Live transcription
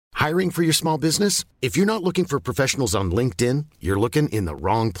Hiring for your small business? If you're not looking for professionals on LinkedIn, you're looking in the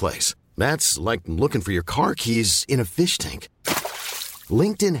wrong place. That's like looking for your car keys in a fish tank.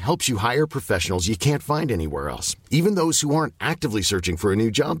 LinkedIn helps you hire professionals you can't find anywhere else, even those who aren't actively searching for a new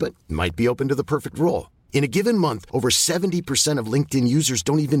job but might be open to the perfect role. In a given month, over 70% of LinkedIn users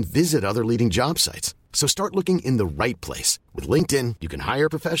don't even visit other leading job sites. So start looking in the right place. With LinkedIn, you can hire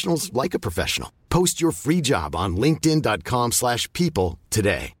professionals like a professional. Post your free job on linkedin.com/people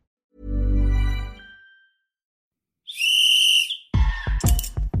today.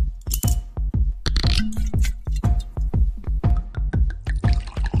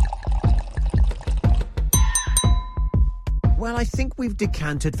 Well, I think we've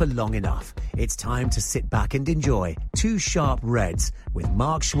decanted for long enough. It's time to sit back and enjoy Two Sharp Reds with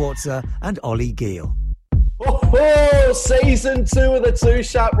Mark Schwarzer and Ollie Gill. Oh, season 2 of the Two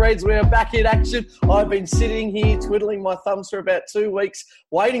Sharp Reds. We're back in action. I've been sitting here twiddling my thumbs for about 2 weeks,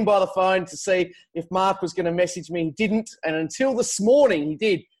 waiting by the phone to see if Mark was going to message me. He didn't. And until this morning, he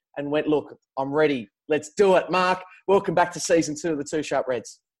did and went, look, I'm ready. Let's do it. Mark, welcome back to season 2 of the Two Sharp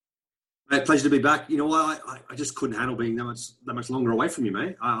Reds. Mate, pleasure to be back. You know what? I just couldn't handle being that much longer away from you,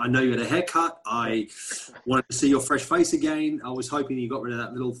 mate. I know you had a haircut. I wanted to see your fresh face again. I was hoping you got rid of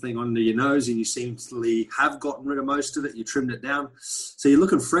that little thing under your nose, and you seem to have gotten rid of most of it. You trimmed it down. So you're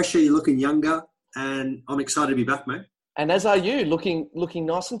looking fresher, you're looking younger, and I'm excited to be back, mate. And as are you, looking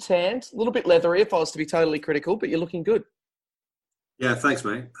nice and tanned, a little bit leathery if I was to be totally critical, but you're looking good. Yeah, thanks,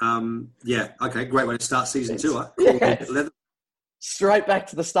 mate. Okay, great way to start season 2, huh? Yeah. Straight back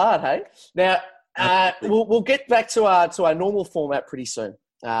to the start, hey? Now, we'll get back to our normal format pretty soon,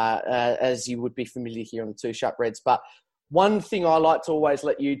 as you would be familiar here on the Two Sharp Reds. But one thing I like to always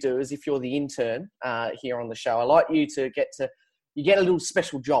let you do is if you're the intern here on the show, I like you to get a little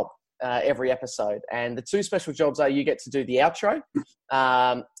special job every episode. And the 2 special jobs are you get to do the outro,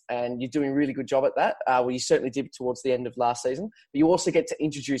 and you're doing a really good job at that. Well, you certainly did towards the end of last season. But you also get to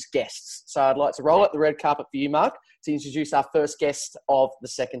introduce guests. So I'd like to roll out the red carpet for you, Mark, to introduce our first guest of the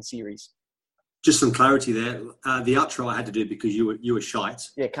second series. Just some clarity there. The outro I had to do because you were shite.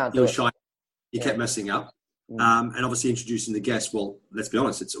 Yeah, can't do it. You were shite. You kept messing up. And obviously introducing the guests. Well, let's be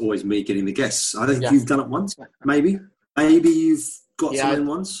honest, it's always me getting the guests. I think you've done it once, maybe. Maybe you've got some in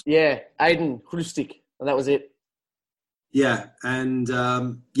once. Yeah, Aiden Hrustik, and that was it. Yeah, and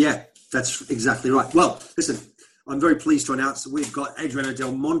that's exactly right. Well, listen, I'm very pleased to announce that we've got Adriano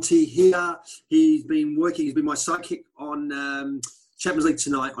Del Monte here. He's been my sidekick on Champions League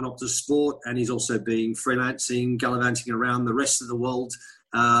Tonight on Optus Sport, and he's also been freelancing, gallivanting around the rest of the world,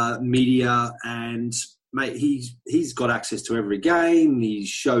 media, and mate, he's got access to every game. He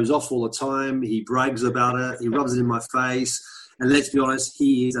shows off all the time. He brags about it. He rubs it in my face. And let's be honest,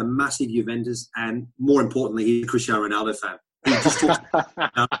 he is a massive Juventus, and more importantly, he's a Cristiano Ronaldo fan. He just talks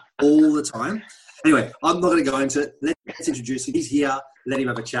about it all the time. Anyway, I'm not going to go into it. Let's introduce him. He's here. Let him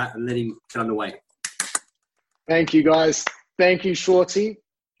have a chat and let him get underway. Thank you, guys. Thank you, Schwartzy.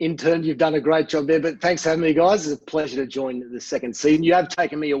 Intern, you've done a great job there. But thanks for having me, guys. It's a pleasure to join the second season. You have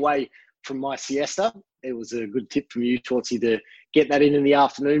taken me away from my siesta. It was a good tip from you, Schwartzy, to get that in the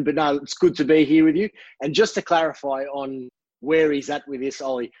afternoon. But no, it's good to be here with you. And just to clarify on where he's at with this,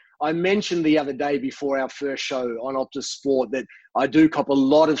 Ollie, I mentioned the other day before our first show on Optus Sport that I do cop a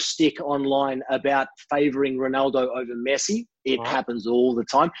lot of stick online about favouring Ronaldo over Messi. It happens all the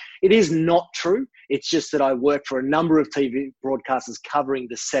time. It is not true. It's just that I work for a number of TV broadcasters covering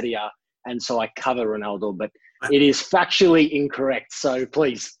the Serie A, and so I cover Ronaldo. But it is factually incorrect. So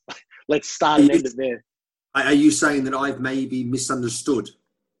please, let's start and end it there. Are you saying that I've maybe misunderstood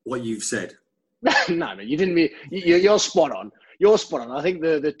what you've said? No, you didn't. You're spot on. You're spot on. I think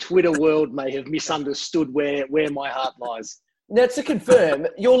the Twitter world may have misunderstood where my heart lies. Now, to confirm,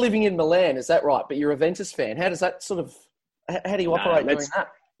 you're living in Milan, is that right? But you're a Juventus fan. How does that how do you operate during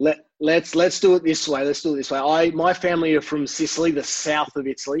that? Let's do it this way. My family are from Sicily, the south of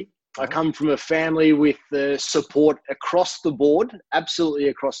Italy. I come from a family with support across the board, absolutely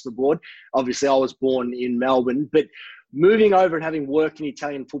across the board. Obviously, I was born in Melbourne, but moving over and having worked in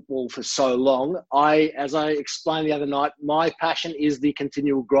Italian football for so long, as I explained the other night, my passion is the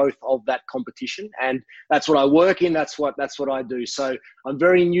continual growth of that competition, and that's what I work in. That's what I do. So I'm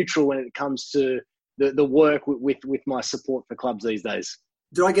very neutral when it comes to the work with my support for clubs these days.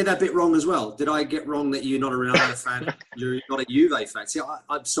 Did I get that bit wrong as well? Did I get wrong that you're not a Ronaldo fan? You're not a Juve fan? See,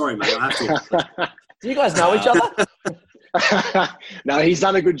 I'm sorry, mate. I have to. Do you guys know each other? No, he's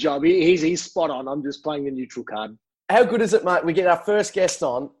done a good job. He's spot on. I'm just playing the neutral card. How good is it, mate? We get our first guest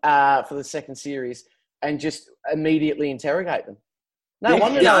on for the second series and just immediately interrogate them. No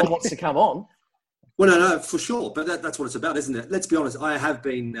one wants to come on. Well, no, for sure. But that's what it's about, isn't it? Let's be honest. I have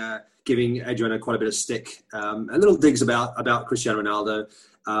been giving Adriano quite a bit of stick, a little digs about Cristiano Ronaldo.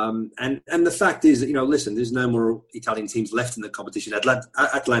 And the fact is that, listen, there's no more Italian teams left in the competition.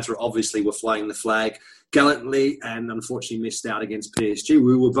 Atalanta obviously were flying the flag gallantly and unfortunately missed out against PSG.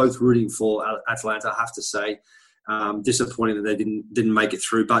 We were both rooting for Atalanta, I have to say. Disappointing that they didn't make it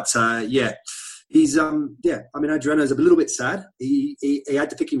through. But, he's, Adriano's a little bit sad. He had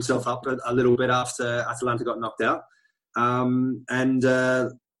to pick himself up a little bit after Atalanta got knocked out.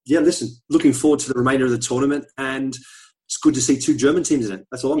 Listen, looking forward to the remainder of the tournament, and it's good to see two German teams in it.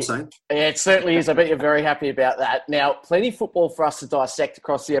 That's all I'm saying. Yeah, it certainly is. I bet you're very happy about that. Now, plenty of football for us to dissect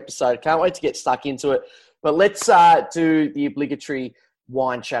across the episode. Can't wait to get stuck into it. But let's do the obligatory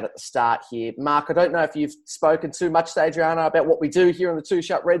wine chat at the start here. Mark, I don't know if you've spoken too much to Adriano about what we do here on the Two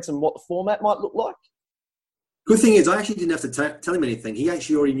Sharp Reds and what the format might look like. Good thing is I actually didn't have to tell him anything. He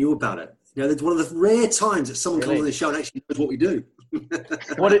actually already knew about it. It's one of the rare times that someone comes on the show and actually knows what we do.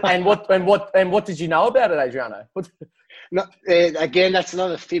 What did you know about it, Adriano? No, again, that's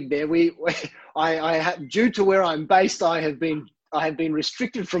another fib there. Due to where I'm based, I have been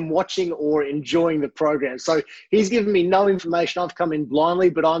restricted from watching or enjoying the program. So he's given me no information. I've come in blindly,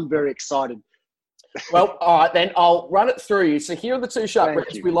 but I'm very excited. Well, all right, then I'll run it through you. So here on the Two Sharp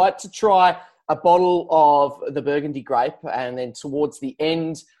Reds, we like to try a bottle of the Burgundy grape, and then towards the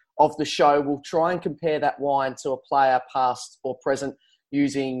end of the show, we'll try and compare that wine to a player, past or present,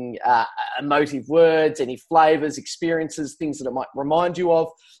 using emotive words, any flavours, experiences, things that it might remind you of.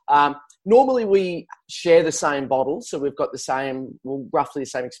 Normally, we share the same bottle, so we've got roughly the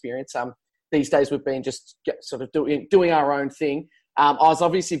same experience. These days, we've been just sort of doing our own thing. I was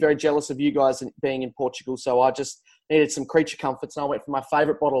obviously very jealous of you guys being in Portugal, so I just needed some creature comforts, and I went for my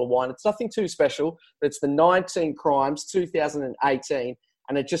favourite bottle of wine. It's nothing too special, but it's the 19 Crimes 2018,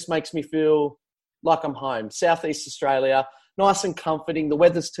 and it just makes me feel like I'm home. Southeast Australia, nice and comforting. The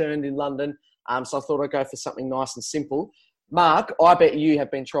weather's turned in London, so I thought I'd go for something nice and simple. Mark, I bet you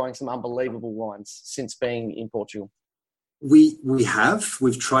have been trying some unbelievable wines since being in Portugal. We have.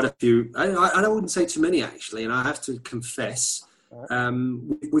 We've tried a few. I wouldn't say too many, actually, and I have to confess,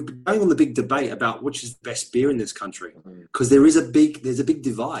 we've been going on the big debate about which is the best beer in this country, because there's a big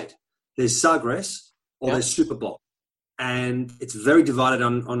divide. There's Sagres or there's Superbock, and it's very divided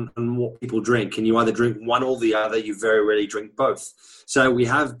on what people drink. And you either drink one or the other. You very rarely drink both. So we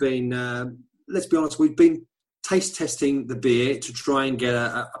have been, let's be honest, we've been taste testing the beer to try and get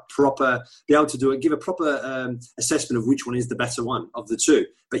a proper, be able to give a proper assessment of which one is the better one of the two.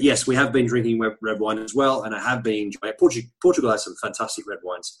 But yes, we have been drinking red wine as well, and I have been enjoying it. Portugal has some fantastic red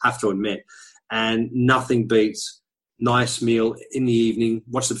wines, have to admit, and nothing beats nice meal in the evening.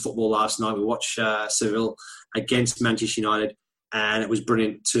 Watched the football last night. We watched Seville against Manchester United, and it was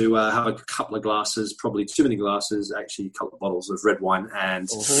brilliant to have a couple of glasses, probably too many glasses, actually a couple of bottles of red wine, and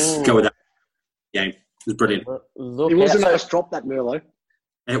go with that game. It was brilliant. It was a nice drop, that Merlot.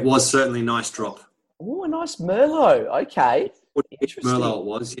 It was certainly a nice drop. Oh, a nice Merlot. Okay. Merlot it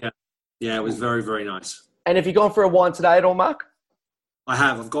was, yeah. Yeah, it was very, very nice. And have you gone for a wine today at all, Mark? I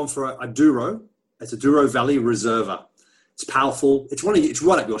have. I've gone for a Douro. It's a Douro Valley Reserva. It's powerful. It's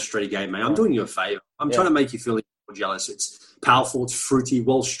right up your street game, mate. I'm doing you a favour. I'm trying to make you feel more jealous. It's powerful. It's fruity,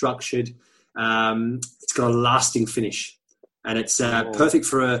 well-structured. It's got a lasting finish. And it's perfect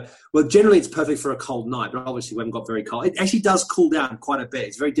generally it's perfect for a cold night, but obviously we haven't got very cold. It actually does cool down quite a bit.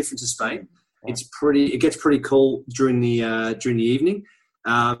 It's very different to Spain. It gets pretty cool during the evening.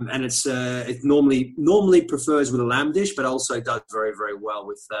 And it normally prefers with a lamb dish, but also does very, very well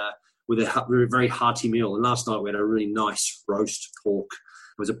with a very hearty meal. And last night we had a really nice roast pork.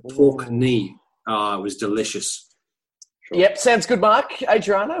 It was a pork knee. It was delicious. Sure. Yep, sounds good, Mark.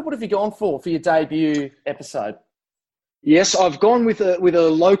 Adriano, what have you gone for your debut episode? Yes, I've gone with a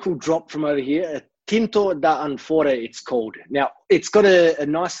local drop from over here, a Tinto da Anfora, it's called. Now, it's got a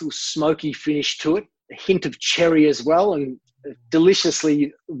nice little smoky finish to it, a hint of cherry as well, and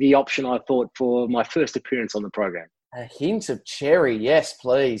deliciously the option, I thought, for my first appearance on the program. A hint of cherry, yes,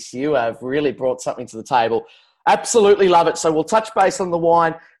 please. You have really brought something to the table. Absolutely love it. So we'll touch base on the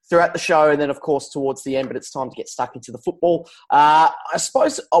wine throughout the show, and then, of course, towards the end, but it's time to get stuck into the football. I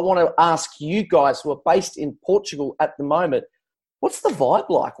suppose I want to ask you guys who are based in Portugal at the moment, what's the vibe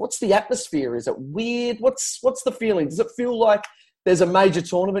like? What's the atmosphere? Is it weird? What's the feeling? Does it feel like there's a major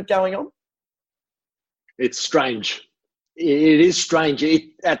tournament going on? It's strange. It is strange.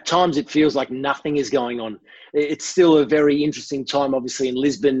 At times it feels like nothing is going on. It's still a very interesting time, obviously, in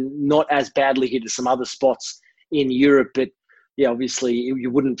Lisbon, not as badly hit as some other spots in Europe, but yeah, obviously you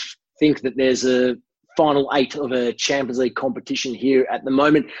wouldn't think that there's a final 8 of a Champions League competition here at the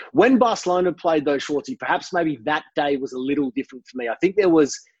moment. When Barcelona played, though, Schwartzy, perhaps maybe that day was a little different for me. I think there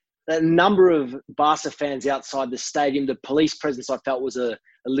was a number of Barca fans outside the stadium. The police presence, I felt, was a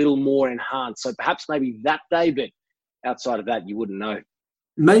little more enhanced. So perhaps maybe that day, but outside of that, you wouldn't know.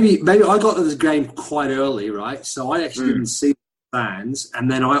 Maybe I got to the game quite early, right? So I actually didn't see fans. And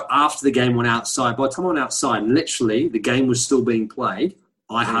then after the game went outside, by the time I went outside, literally the game was still being played.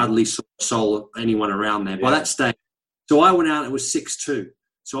 I hardly saw a soul of anyone around there. By that stage, so I went out, it was 6-2.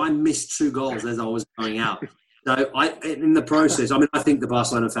 So I missed 2 goals as I was going out. So in the process, I think the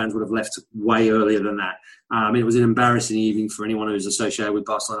Barcelona fans would have left way earlier than that. It was an embarrassing evening for anyone who's associated with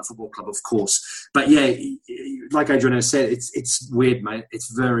Barcelona Football Club, of course. But yeah, like Adriano said, it's weird, mate.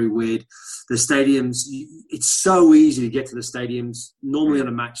 It's very weird. The stadiums, it's so easy to get to the stadiums. Normally on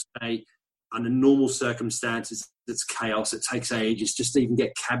a match day, under normal circumstances, it's chaos. It takes ages. Just to even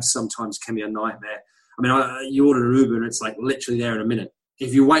get cabs sometimes can be a nightmare. You order an Uber and it's like literally there in a minute.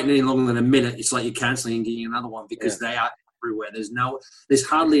 If you're waiting any longer than a minute, it's like you're cancelling and getting another one because they are everywhere. There's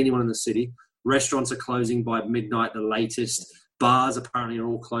hardly anyone in the city. Restaurants are closing by midnight, the latest. Bars apparently are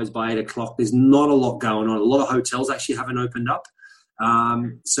all closed by 8 o'clock. There's not a lot going on. A lot of hotels actually haven't opened up.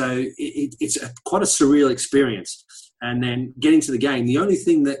 So it's quite a surreal experience. And then getting to the game, the only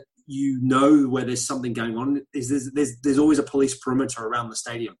thing that you know where there's something going on is there's always a police perimeter around the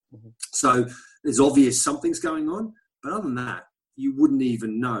stadium. Mm-hmm. So there's obvious something's going on. But other than that, you wouldn't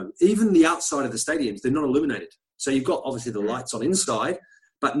even know. Even the outside of the stadiums, they're not illuminated. So you've got obviously the lights on inside,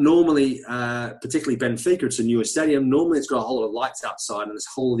 but normally, particularly Benfica, it's a newer stadium. Normally it's got a whole lot of lights outside, and this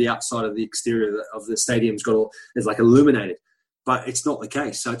whole of the outside of the exterior of the stadium's is like illuminated. But it's not the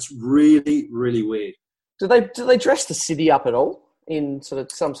case. So it's really, really weird. Do they dress the city up at all in sort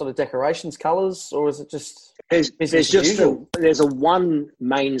of some sort of decorations, colours, or is it just there's a one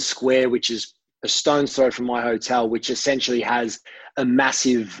main square which is a stone's throw from my hotel, which essentially has a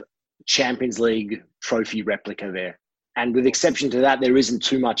massive Champions League trophy replica there. And with exception to that, there isn't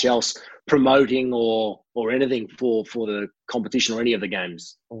too much else promoting or anything for the competition or any of the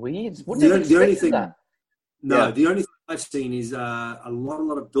games. Weird. The only thing I've seen is a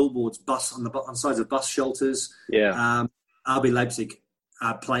lot of billboards on sides of bus shelters. Yeah. RB Leipzig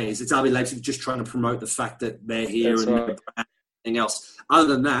players. It's RB Leipzig just trying to promote the fact that they're here. That's and right. Anything else. Other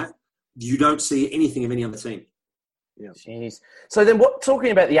than that, you don't see anything of any other team. Yeah. Jeez. So then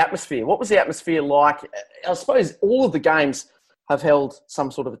talking about the atmosphere, what was the atmosphere like? I suppose all of the games have held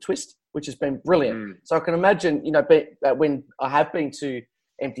some sort of a twist, which has been brilliant. So I can imagine, when I have been to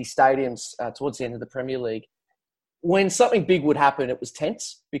empty stadiums towards the end of the Premier League, when something big would happen, it was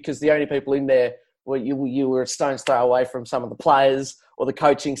tense because the only people in there were you were a stone's throw away from some of the players or the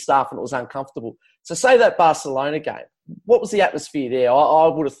coaching staff, and it was uncomfortable. So say that Barcelona game, what was the atmosphere there? I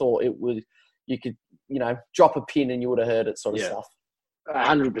would have thought you could, drop a pin and you would have heard it sort of stuff.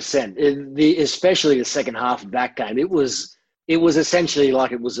 100%. Especially the second half of that game, it was essentially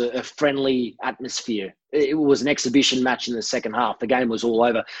like it was a friendly atmosphere. It was an exhibition match in the second half. The game was all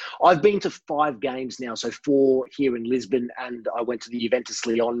over. I've been to 5 games now, so 4 here in Lisbon, and I went to the Juventus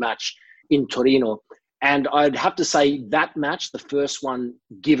Lyon match in Torino. And I'd have to say that match, the first one,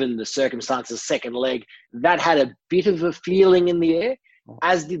 given the circumstances, second leg, that had a bit of a feeling in the air,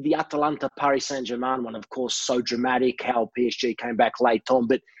 as did the Atalanta Paris Saint-Germain one, of course, so dramatic, how PSG came back late on.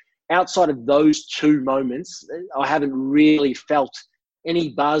 But outside of those 2 moments, I haven't really felt any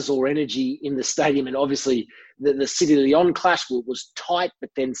buzz or energy in the stadium. And obviously, the City-Lyon clash was tight, but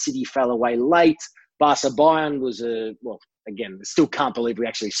then City fell away late. Barca-Bayern was again, still can't believe we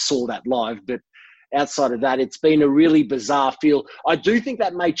actually saw that live, but outside of that, it's been a really bizarre feel. I do think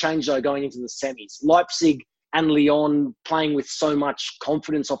that may change, though, going into the semis. Leipzig and Lyon playing with so much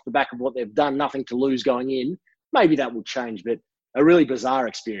confidence off the back of what they've done, nothing to lose going in. Maybe that will change, but a really bizarre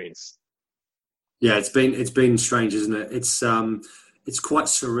experience. Yeah, it's been strange, isn't it? It's quite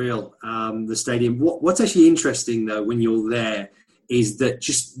surreal, the stadium. What's actually interesting, though, when you're there is that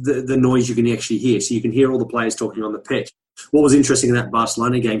just the noise you can actually hear. So you can hear all the players talking on the pitch. What was interesting in that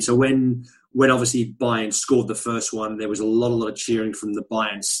Barcelona game, so when obviously Bayern scored the first one, there was a lot of cheering from the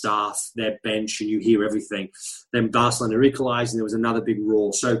Bayern staff, their bench, and you hear everything. Then Barcelona equalised, and there was another big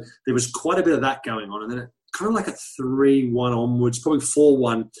roar. So there was quite a bit of that going on. And then kind of like at 3-1 onwards, probably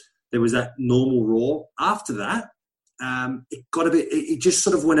 4-1, there was that normal roar. After that, it just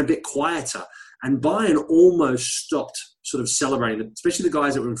sort of went a bit quieter. And Bayern almost stopped sort of celebrating, especially the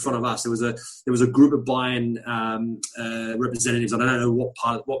guys that were in front of us. There was a group of Bayern representatives. I don't know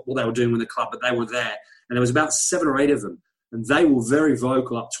what they were doing with the club, but they were there. And there was about 7 or 8 of them. And they were very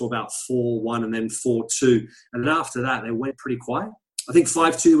vocal up to about 4-1 and then 4-2. And then after that, they went pretty quiet. I think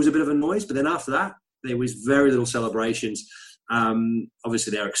 5-2 was a bit of a noise, but then after that, There was very little celebrations.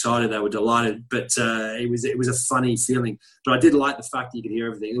 Obviously, they were excited, they were delighted, but it was a funny feeling. But I did like the fact that you could hear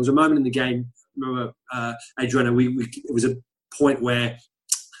everything. There was a moment in the game, remember, Adriana, it was a point where it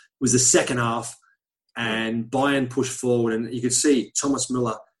was the second half, and Bayern pushed forward, and you could see Thomas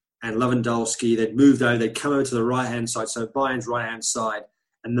Müller and Lewandowski, they'd moved over, they'd come over to the right-hand side, so Bayern's right-hand side,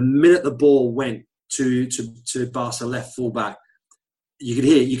 and the minute the ball went to Barca left fullback, you could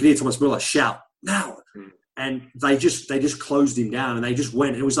hear Thomas Müller shout, now! And they just closed him down, and they just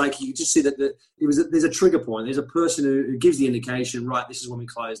went. It was like you could just see that there's a trigger point. There's a person who gives the indication, right, this is when we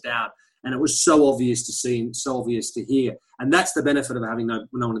close down. And it was so obvious to see and so obvious to hear. And that's the benefit of having no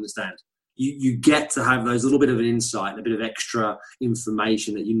one in the stand. You get to have those little bit of an insight and a bit of extra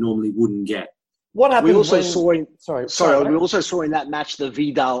information that you normally wouldn't get. What happened? We also saw we also saw in that match the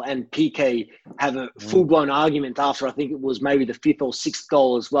Vidal and Piqué have a full-blown argument after, I think it was maybe the fifth or sixth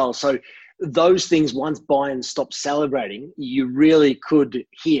goal as well. So those things, once Bayern stopped celebrating, you really could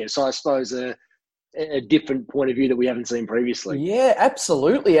hear. So I suppose a different point of view that we haven't seen previously. Yeah,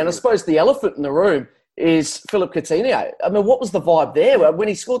 absolutely. And I suppose the elephant in the room is Philip Coutinho. I mean, what was the vibe there when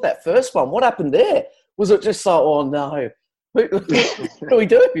he scored that first one? What happened there? Was it just like, oh no, what do we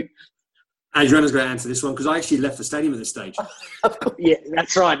do? Adriana's going to answer this one because I actually left the stadium at this stage. Yeah,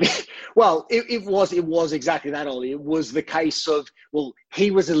 that's right. Well, it was exactly that, Ollie. It was the case of, well,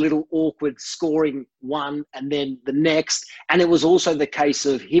 he was a little awkward scoring one and then the next. And it was also the case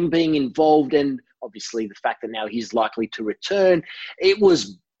of him being involved and obviously the fact that now he's likely to return. It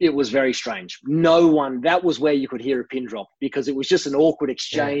was very strange. That was where you could hear a pin drop because it was just an awkward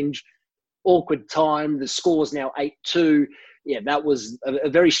exchange, awkward time. The score's now 8-2. Yeah, that was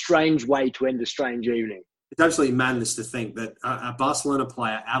a very strange way to end a strange evening. It's absolutely madness to think that a Barcelona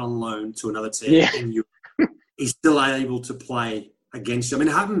player out on loan to another team in Europe is still able to play against you. I mean,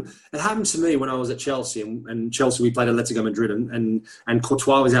 it happened to me when I was at Chelsea, and Chelsea, we played Atletico Madrid, and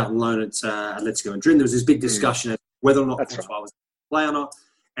Courtois was out on loan at Atletico Madrid. And there was this big discussion of whether or not Courtois was going to play or not,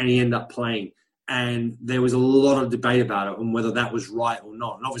 and he ended up playing. And there was a lot of debate about it and whether that was right or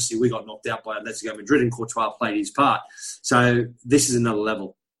not. And obviously, we got knocked out by Atletico Madrid, and Courtois played his part. So this is another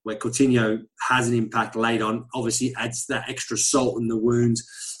level where Coutinho has an impact late on. Obviously, adds that extra salt in the wounds.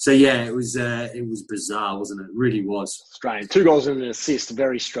 So yeah, it was bizarre, wasn't it? It really was strange. 2 goals and an assist,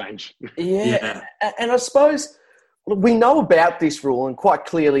 very strange. Yeah, and I suppose we know about this rule, and quite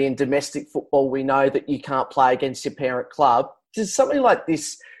clearly in domestic football, we know that you can't play against your parent club. Does something like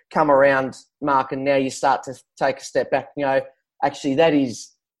this come around, Mark, and now you start to take a step back and go, actually,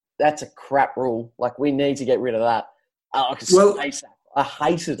 that's a crap rule. Like, we need to get rid of that. I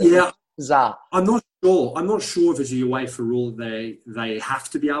hated it. Yeah, bizarre. I'm not sure. I'm not sure if it's a UEFA rule they have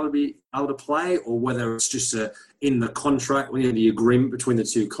to be able to play, or whether it's just in the contract, the agreement between the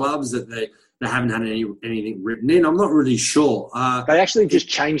two clubs that they haven't had anything written in. I'm not really sure. They actually just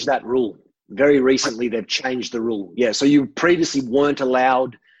changed that rule. Very recently, they've changed the rule. Yeah, so you previously weren't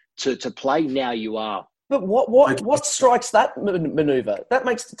allowed to play, now you are. But what strikes that manoeuvre?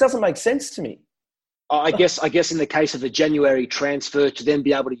 It doesn't make sense to me. I guess in the case of a January transfer to then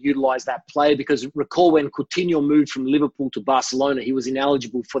be able to utilise that player, because recall when Coutinho moved from Liverpool to Barcelona, he was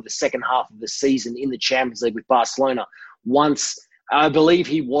ineligible for the second half of the season in the Champions League with Barcelona. Once, I believe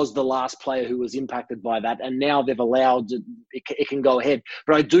he was the last player who was impacted by that, and now they've allowed it can go ahead.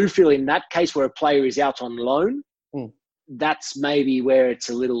 But I do feel in that case where a player is out on loan, that's maybe where it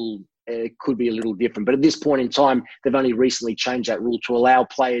could be a little different. But at this point in time, they've only recently changed that rule to allow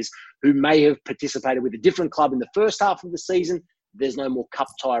players who may have participated with a different club in the first half of the season. There's no more cup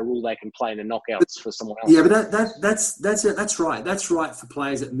tie rule. They can play in the knockouts for someone else. Yeah, but that's right. That's right for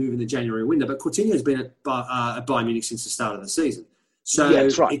players that move in the January window. But Coutinho's been at Bayern Munich since the start of the season. So yeah,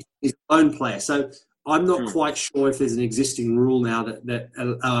 that's right. He's a lone player. So I'm not quite sure if there's an existing rule now that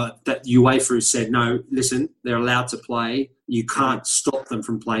UEFA has said, no, listen, they're allowed to play. You can't stop them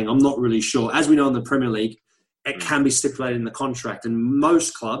from playing. I'm not really sure. As we know in the Premier League, it can be stipulated in the contract. And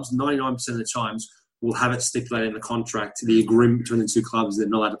most clubs, 99% of the times, will have it stipulated in the contract, the agreement between the two clubs that they're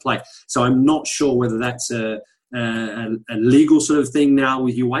not allowed to play. So I'm not sure whether that's a legal sort of thing now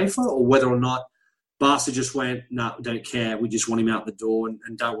with UEFA, or whether or not Barca just went, no, we don't care. We just want him out the door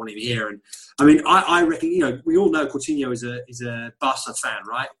and don't want him here. And I mean, I reckon, we all know Coutinho is a Barca fan,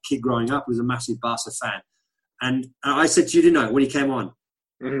 right? Kid growing up was a massive Barca fan. And I said to you, didn't I, when he came on,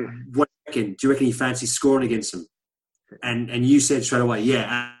 what do you reckon? Do you reckon he fancies scoring against him? And you said straight away,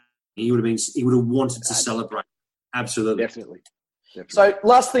 yeah. He would have wanted to celebrate. Absolutely. Definitely. So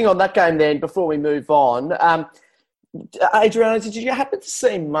last thing on that game then, before we move on, Adriana, did you happen to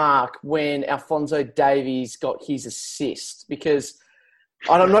see Mark when Alphonso Davies got his assist? Because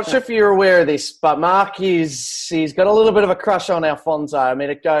And I'm not sure if you're aware of this, but Mark he's got a little bit of a crush on Alphonso. I mean,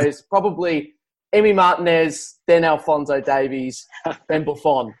 it goes probably Emi Martinez, then Alphonso Davies, then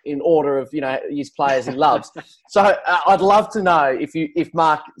Buffon in order of, his players he loves. So I'd love to know if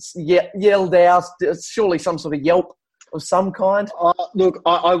Mark yelled out, surely some sort of yelp of some kind. Look,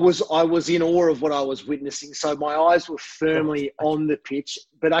 I was in awe of what I was witnessing. So my eyes were firmly on the pitch.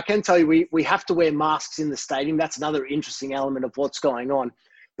 But I can tell you, we have to wear masks in the stadium. That's another interesting element of what's going on.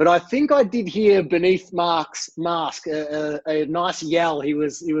 But I think I did hear beneath Mark's mask a nice yell. He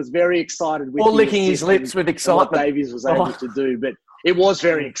was very excited with licking his lips with excitement. What Davies was able to do, but it was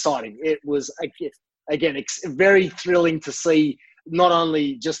very exciting. It was again very thrilling to see not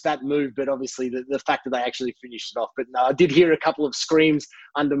only just that move, but obviously the fact that they actually finished it off. But no, I did hear a couple of screams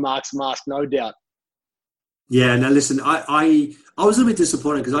under Mark's mask, no doubt. Yeah, now listen, I was a little bit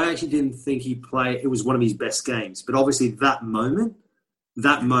disappointed because I actually didn't think it was one of his best games. But obviously that moment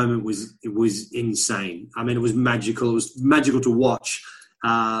was insane. I mean, it was magical. It was magical to watch.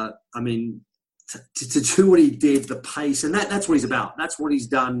 I mean, to do what he did, the pace, and that's what he's about. That's what he's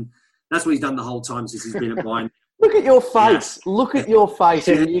done. That's what he's done the whole time since he's been at Bayern. Look at your face. Yeah. Look at your face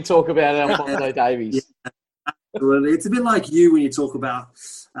when you talk about Alphonso Davies. Yeah, absolutely. It's a bit like you when you talk about,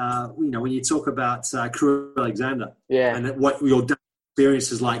 Crew Alexander. Yeah. And what your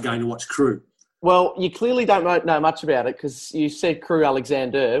experience is like going to watch Crew. Well, you clearly don't know much about it because you said Crew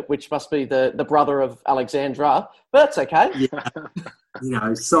Alexander, which must be the brother of Alexandra, but that's okay.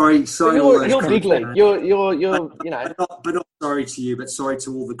 Yeah. Sorry. You're big league. You're But not sorry to you, but sorry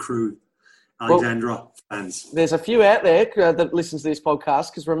to all the Crew Alexandra fans. There's a few out there that listens to this podcast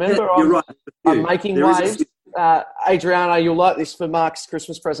because remember, I'm making waves. Adriano, you'll like this for Mark's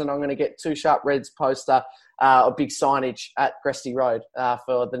Christmas present. I'm going to get 2 Sharp Reds poster, a big signage at Gresty Road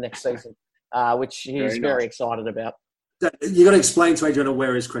for the next season. Which he's very excited about. You got to explain to Adriano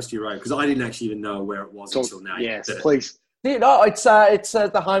where is Cresty Road because I didn't actually even know where it was until now. Yes, please. It's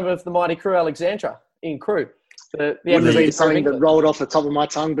the home of the mighty Crew Alexandra in Crew. Wouldn't have been something that rolled off the top of my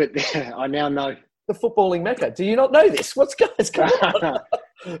tongue, but I now know. The footballing mecca. Do you not know this? What's going on?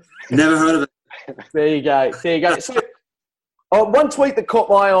 Never heard of it. There you go. So, one tweet that caught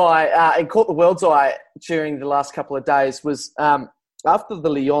my eye and caught the world's eye during the last couple of days was after the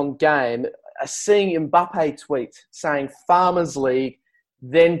Lyon game, seeing Mbappe tweet saying Farmers League,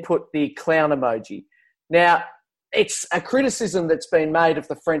 then put the clown emoji. Now, it's a criticism that's been made of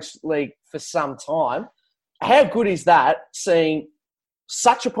the French league for some time. How good is that, seeing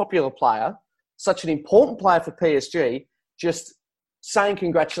such a popular player, such an important player for PSG, just saying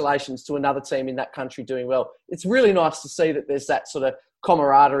congratulations to another team in that country doing well? It's really nice to see that there's that sort of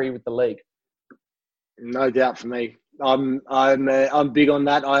camaraderie with the league. No doubt for me. I'm big on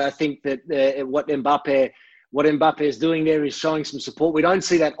that. I think that what Mbappe is doing there is showing some support. We don't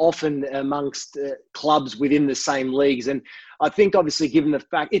see that often amongst clubs within the same leagues, and I think obviously given the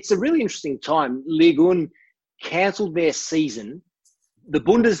fact it's a really interesting time. Ligue 1 cancelled their season. The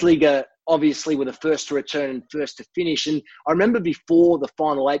Bundesliga obviously were the first to return and first to finish. And I remember before the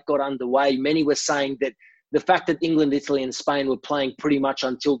Final 8 got underway, many were saying that the fact that England, Italy, and Spain were playing pretty much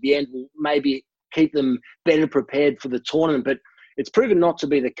until the end will maybe keep them better prepared for the tournament, but it's proven not to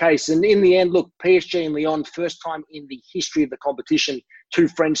be the case. And in the end, look, PSG and Lyon, first time in the history of the competition, 2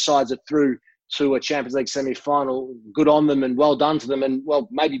 French sides are through to a Champions League semi-final. Good on them and well done to them. And, well,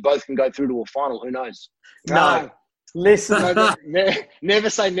 maybe both can go through to a final. Who knows? No. Listen. Never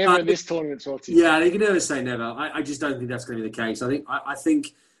say never in this tournament, Salty. Yeah, you can never say never. I just don't think that's going to be the case. I think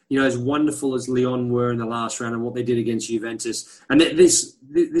as wonderful as Lyon were in the last round and what they did against Juventus, and this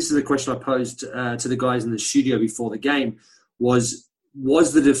is a question I posed to the guys in the studio before the game, was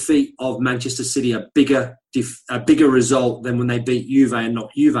the defeat of Manchester City a bigger result than when they beat Juve and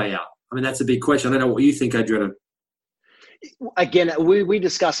knocked Juve out? I mean, that's a big question. I don't know what you think, Adriano. Again, we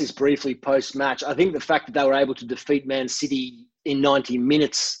discussed this briefly post-match. I think the fact that they were able to defeat Man City in 90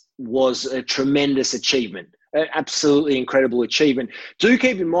 minutes was a tremendous achievement. An absolutely incredible achievement. Do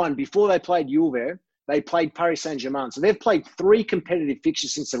keep in mind, before they played Juve, they played Paris Saint-Germain. So they've played 3 competitive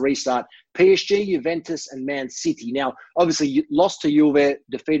fixtures since the restart: PSG, Juventus, and Man City. Now, obviously, lost to Juve,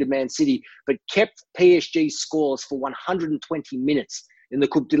 defeated Man City, but kept PSG scores for 120 minutes in the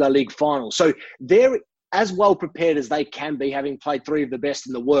Coupe de la Ligue final. So they're as well prepared as they can be, having played 3 of the best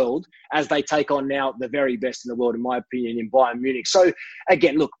in the world, as they take on now the very best in the world, in my opinion, in Bayern Munich. So,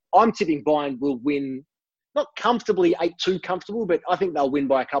 again, look, I'm tipping Bayern will win. Not comfortably, 8-2 comfortable, but I think they'll win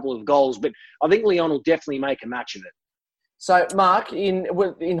by a couple of goals. But I think Lyon will definitely make a match of it. So, Mark,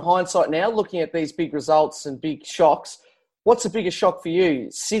 in hindsight now, looking at these big results and big shocks, what's the biggest shock for you?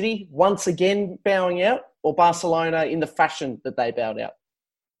 City once again bowing out, or Barcelona in the fashion that they bowed out?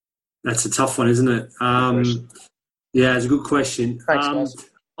 That's a tough one, isn't it? Yeah, it's a good question. Thanks,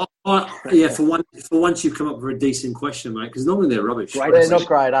 guys. For once you've come up with a decent question, mate, because normally they're rubbish. Great. They're not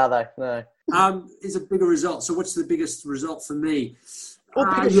great, are they? No. Is a bigger result. So what's the biggest result for me?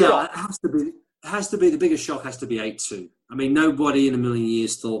 Shock? It has to be the biggest shock. Has to be 8-2. I mean, nobody in a million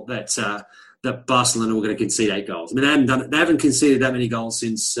years thought that Barcelona were going to concede 8 goals. I mean, they haven't conceded that many goals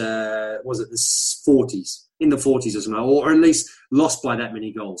since was it the 40s? In the 40s or something, or at least lost by that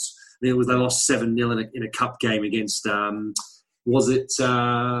many goals. They lost 7-0 in a cup game against was it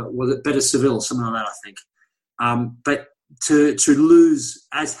Betis Seville, something like that, I think. But to lose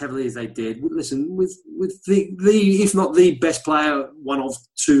as heavily as they did, listen, with the if not the best player, one of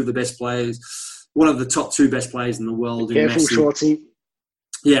two of the best players, one of the top 2 best players in the world. Careful, Shorty.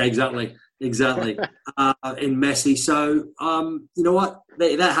 Yeah, exactly. In Messi. So, you know what?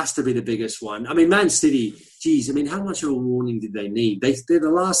 That has to be the biggest one. I mean, Man City, geez, I mean, how much of a warning did they need? They're the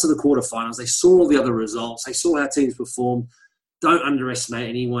last of the quarterfinals. They saw all the other results. They saw how teams performed. Don't underestimate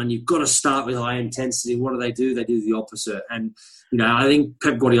anyone. You've got to start with high intensity. What do? They do the opposite. And, you know, I think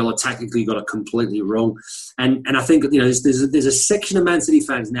Pep Guardiola tactically got it completely wrong. And I think, you know, there's a section of Man City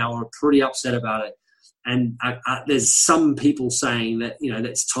fans now who are pretty upset about it. And there's some people saying that, you know, that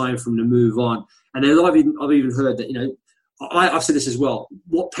it's time for them to move on. And then I've even heard that, you know, I've said this as well.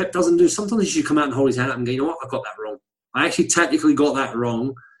 What Pep doesn't do, sometimes he should come out and hold his hand up and go, you know what, I got that wrong. I actually tactically got that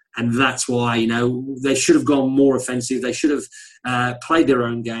wrong. And that's why, you know, they should have gone more offensive. They should have played their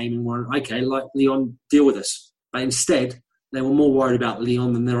own game and went, okay, like Lyon, deal with us. But instead, they were more worried about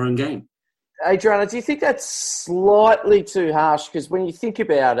Lyon than their own game. Adriana, do you think that's slightly too harsh? Because when you think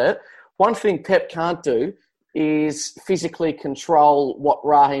about it, one thing Pep can't do is physically control what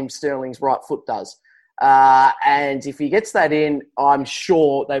Raheem Sterling's right foot does. And if he gets that in, I'm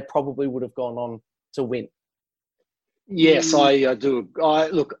sure they probably would have gone on to win. Yes, I do.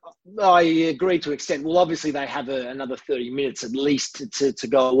 I agree to an extent. Well, obviously they have another 30 minutes at least to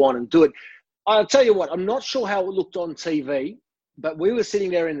go on and do it. I'll tell you what, I'm not sure how it looked on TV, but we were sitting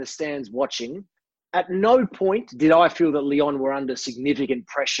there in the stands watching. At no point did I feel that Lyon were under significant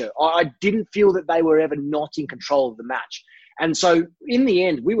pressure. I didn't feel that they were ever not in control of the match. And so in the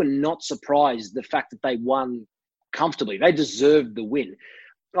end, we were not surprised the fact that they won comfortably. They deserved the win.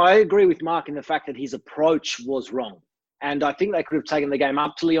 I agree with Mark in the fact that his approach was wrong. And I think they could have taken the game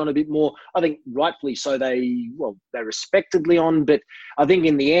up to Lyon a bit more. I think rightfully so. They respected Lyon, but I think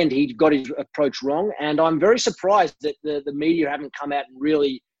in the end he got his approach wrong. And I'm very surprised that the media haven't come out and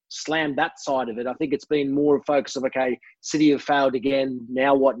really slammed that side of it. I think it's been more a focus of, okay, City have failed again,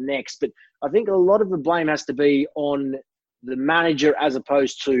 now what next? But I think a lot of the blame has to be on the manager as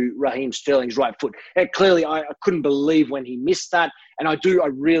opposed to Raheem Sterling's right foot. And clearly, I couldn't believe when he missed that. And I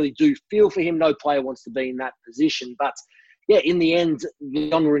really do feel for him. No player wants to be in that position. But yeah, in the end,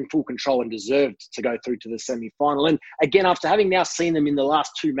 Lyon were in full control and deserved to go through to the semi-final. And again, after having now seen them in the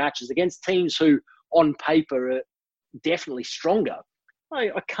last 2 matches against teams who on paper are definitely stronger, I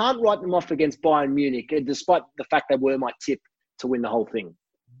can't write them off against Bayern Munich, despite the fact they were my tip to win the whole thing.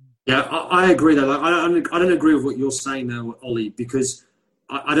 Yeah, I agree though. I don't agree with what you're saying now, Ollie, because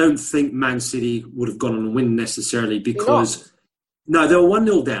I don't think Man City would have gone on and win necessarily because no, they were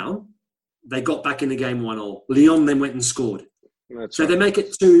 1-0 down. They got back in the game 1-0. Lyon then went and scored. So they make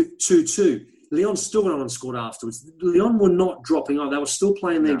it 2-2. Lyon still went on and scored afterwards. Lyon were not dropping off. They were still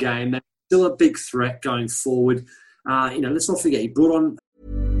playing their game. They were still a big threat going forward. Let's not forget, he brought on...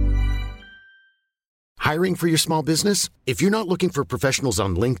 Hiring for your small business? If you're not looking for professionals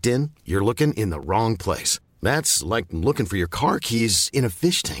on LinkedIn, you're looking in the wrong place. That's like looking for your car keys in a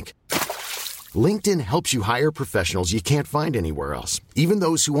fish tank. LinkedIn helps you hire professionals you can't find anywhere else, even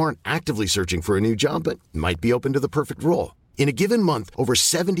those who aren't actively searching for a new job but might be open to the perfect role. In a given month, over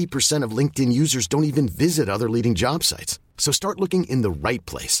 70% of LinkedIn users don't even visit other leading job sites. So start looking in the right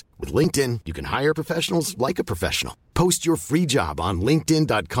place. With LinkedIn, you can hire professionals like a professional. Post your free job on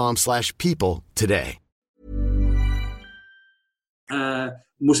linkedin.com/people today.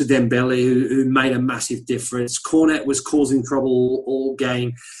 Moussa Dembele, who made a massive difference. Cornet was causing trouble all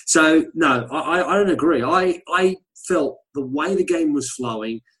game. So, no, I don't agree. I felt the way the game was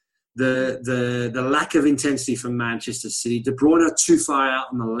flowing, the lack of intensity from Manchester City, De Bruyne too far out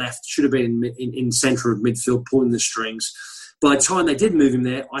on the left, should have been in centre of midfield, pulling the strings. By the time they did move him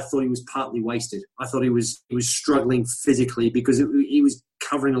there, I thought he was partly wasted. I thought he was struggling physically because he was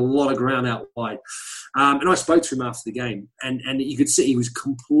covering a lot of ground out wide. And I spoke to him after the game, and you could see he was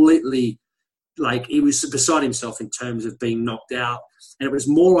completely, he was beside himself in terms of being knocked out. And it was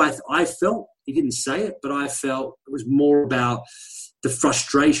more, I felt, he didn't say it, but I felt it was more about the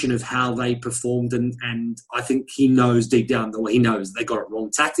frustration of how they performed, and I think he knows deep down, he knows they got it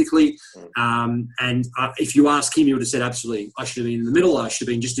wrong tactically. If you ask him, he would have said, absolutely, I should have been in the middle, I should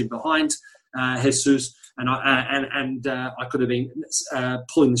have been just in behind Jesus, and I could have been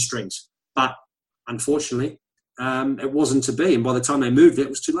pulling the strings. But unfortunately, it wasn't to be, and by the time they moved it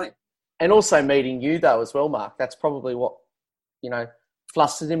was too late. And also meeting you, though, as well, Mark. That's probably what,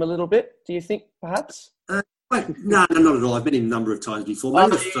 flustered him a little bit, do you think, perhaps? No, not at all. I've met him a number of times before.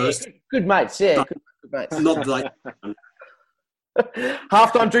 Maybe the first. Good mates, yeah. Good mates. Not like...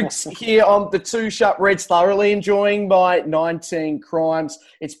 Halftime drinks here on the Two Sharp Reds. Thoroughly enjoying my 19 crimes.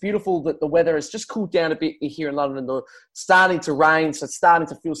 It's beautiful that the weather has just cooled down a bit here in London. It's starting to rain, so it's starting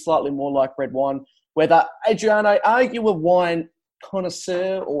to feel slightly more like red wine weather. Adriano, are you a wine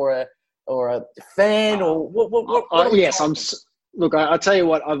connoisseur or a fan, or what yes, Look, I'll tell you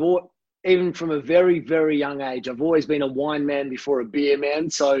what. Even from a very, very young age, I've always been a wine man before a beer man.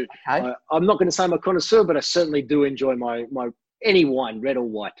 So I'm not going to say I'm a connoisseur, but I certainly do enjoy my any wine, red or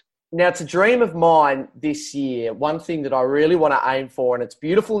white. Now, it's a dream of mine this year. One thing that I really want to aim for, and it's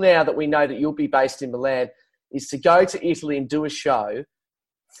beautiful now that we know that you'll be based in Milan, is to go to Italy and do a show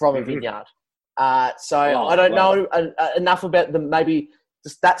from a vineyard. I don't know enough about maybe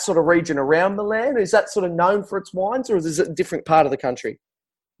just that sort of region around Milan. Is that sort of known for its wines, or is it a different part of the country?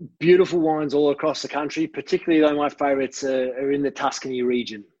 Beautiful wines all across the country, particularly though my favourites are in the Tuscany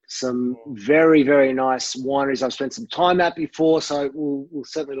region. Some very, very nice wineries I've spent some time at before, so we'll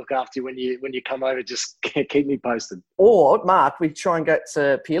certainly look after you when you come over. Just keep me posted. Or, Mark, we try and go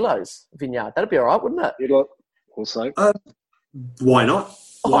to Pirlo's vineyard. That'd be all right, wouldn't it? Pirlo also. Why not?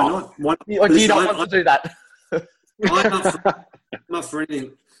 Why not? Do you not want to do that? I'm up for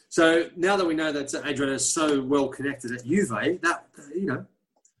anything. So now that we know that Adriano is so well connected at Juve,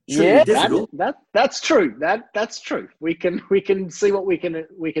 that that's true. That's true. We can see what we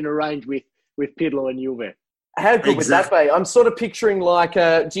can arrange with Pirlo and Juve. How good would that be? I'm sort of picturing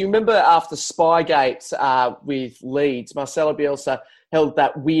do you remember after Spygate with Leeds, Marcelo Bielsa held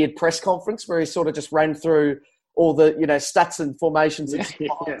that weird press conference where he sort of just ran through all the stats and formations and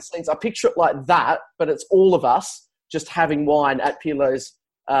behind the scenes. I picture it like that, but it's all of us just having wine at Pirlo's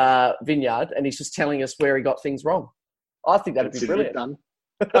vineyard, and he's just telling us where he got things wrong. I think that'd be brilliant. Done.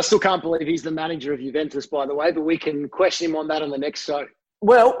 I still can't believe he's the manager of Juventus, by the way, but we can question him on that on the next show.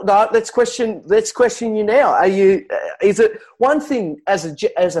 Well, no, let's question you now. Are you? Is it one thing as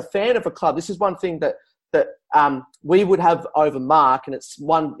a fan of a club? This is one thing that we would have over Mark, and it's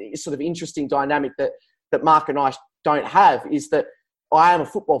one sort of interesting dynamic that Mark and I don't have. Is that I am a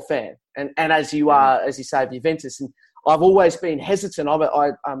football fan, and as you are, as you say, of Juventus, and I've always been hesitant.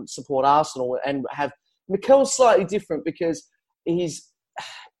 I support Arsenal and have Mikel's slightly different because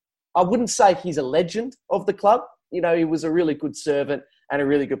I wouldn't say he's a legend of the club. He was a really good servant and a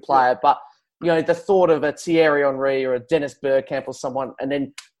really good player. But, the thought of a Thierry Henry or a Dennis Bergkamp or someone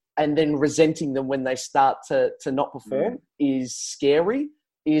and then resenting them when they start to not perform is scary.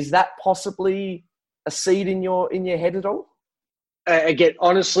 Is that possibly a seed in your head at all? Again,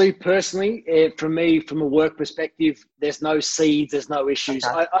 honestly, personally, from me, from a work perspective, there's no seeds, there's no issues.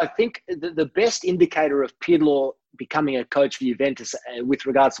 Okay. I think the best indicator of Pirlo becoming a coach for Juventus, with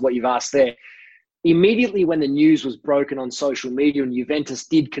regards to what you've asked there, immediately when the news was broken on social media and Juventus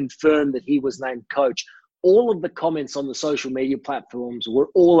did confirm that he was named coach, all of the comments on the social media platforms were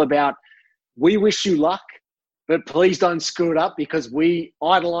all about, we wish you luck, but please don't screw it up because we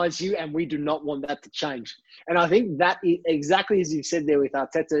idolize you and we do not want that to change. And I think that exactly as you said there with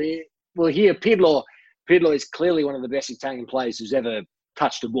Arteta, well, here, Pirlo is clearly one of the best Italian players who's ever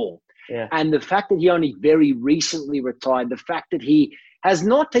touched a ball. Yeah. And the fact that he only very recently retired, the fact that he has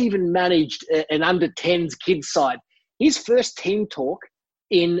not even managed an under-10s kids side, his first team talk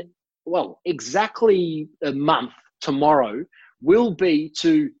in, exactly a month tomorrow will be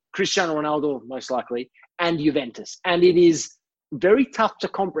to Cristiano Ronaldo, most likely, and Juventus. And it is very tough to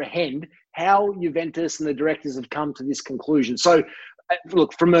comprehend how Juventus and the directors have come to this conclusion. So,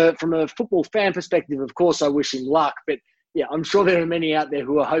 look, from a football fan perspective, of course, I wish him luck. But, yeah, I'm sure there are many out there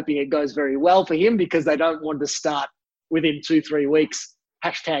who are hoping it goes very well for him because they don't want to start within 2-3 weeks,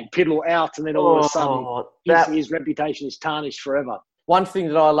 #Pirlo out, and then all of a sudden his reputation is tarnished forever. One thing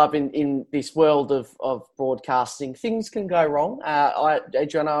that I love in this world of broadcasting, things can go wrong.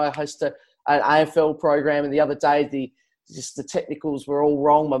 Adriano, I host an AFL program, and the other day the technicals were all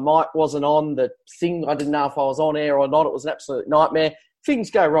wrong. My mic wasn't on. The thing, I didn't know if I was on air or not. It was an absolute nightmare.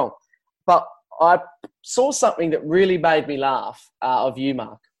 Things go wrong. But I saw something that really made me laugh of you,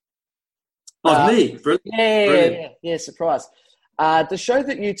 Mark. Me? Brilliant. Yeah, surprise. The show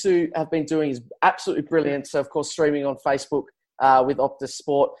that you two have been doing is absolutely brilliant. So, of course, streaming on Facebook with Optus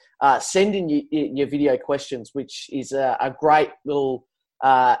Sport. Send in your video questions, which is a great little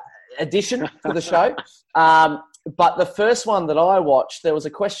addition to the show. But the first one that I watched, there was a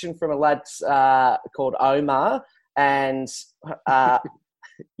question from a lad called Omar, and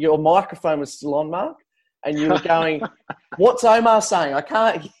your microphone was still on, Mark, and you were going, "What's Omar saying? I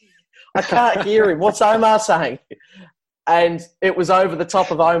can't hear him. What's Omar saying?" And it was over the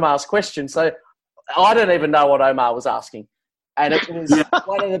top of Omar's question, so I don't even know what Omar was asking. And it was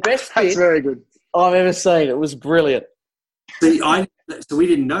one of the best bits very good. I've ever seen. It was brilliant. See, so we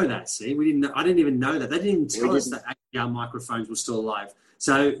didn't know that. See, I didn't even know that. They didn't tell us that actually our microphones were still alive.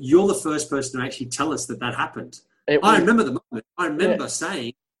 So you're the first person to actually tell us that happened. I remember the moment. I remember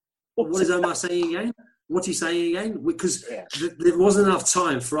saying, "What is Omar saying again? What's he saying again?" Because there wasn't enough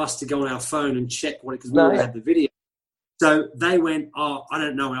time for us to go on our phone and check because we already had the video. So they went, "Oh, I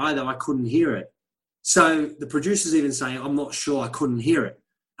don't know either. I couldn't hear it." So the producer's even saying, "I'm not sure. I couldn't hear it."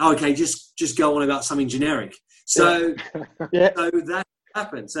 Oh, okay, just go on about something generic. So, so that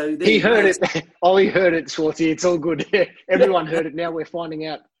happened. So he heard it. Ollie heard it, Schwartzy. It's all good. Everyone heard it. Now we're finding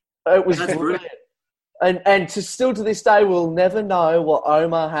out. It was brilliant. And still to this day, we'll never know what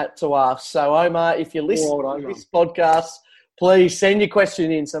Omar had to ask. So, Omar, if you're listening to this podcast, please send your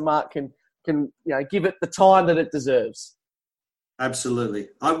question in so Mark can give it the time that it deserves. Absolutely.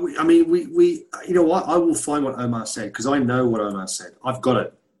 I mean, we you know what? I will find what Omar said because I know what Omar said. I've got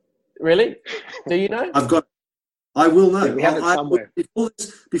it. Really? Do you know? I've got it. I will know. We have it somewhere.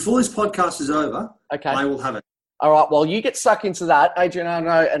 Before this podcast is over, okay. I will have it. All right. Well, you get stuck into that.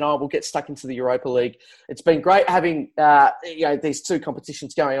 Adriano and I will get stuck into the Europa League. It's been great having these two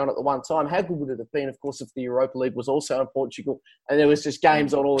competitions going on at the one time. How good would it have been, of course, if the Europa League was also in Portugal and there was just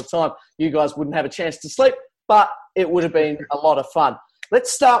games on all the time? You guys wouldn't have a chance to sleep, but it would have been a lot of fun.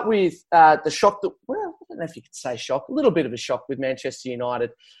 Let's start with the shock that, well, I don't know if you could say shock, a little bit of a shock with Manchester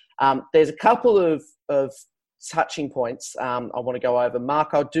United. There's a couple of touching points I want to go over.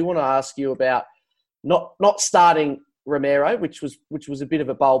 Mark, I do want to ask you about not starting Romero, which was a bit of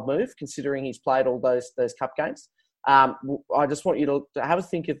a bold move considering he's played all those cup games. I just want you to have a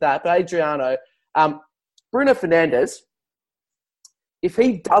think of that. But Adriano, Bruno Fernandes, if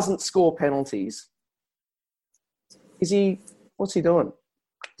he doesn't score penalties, what's he doing?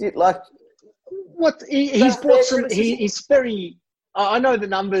 He's brought some. He's very. I know the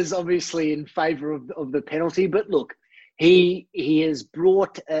numbers obviously in favour of the penalty, but look, he has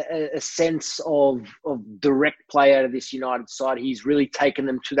brought a sense of direct play out of this United side. He's really taken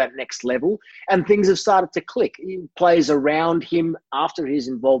them to that next level, and things have started to click. Players around him after his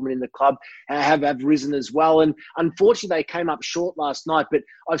involvement in the club have risen as well, and unfortunately they came up short last night. But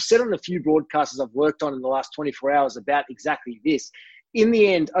I've said on a few broadcasts I've worked on in the last 24 hours about exactly this. In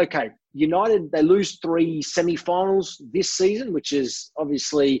the end, okay, United, they lose 3 semi-finals this season, which is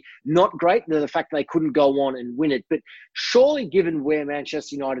obviously not great, the fact they couldn't go on and win it. But surely, given where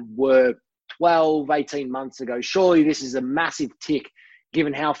Manchester United were 12, 18 months ago, surely this is a massive tick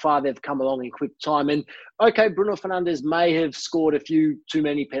given how far they've come along in quick time. And, okay, Bruno Fernandes may have scored a few too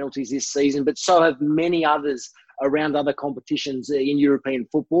many penalties this season, but so have many others around other competitions in European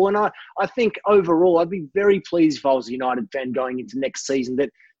football. And I think overall, I'd be very pleased if I was a United fan going into next season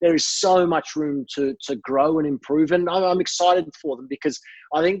that there is so much room to grow and improve. And I'm excited for them because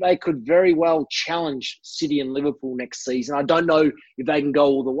I think they could very well challenge City and Liverpool next season. I don't know if they can go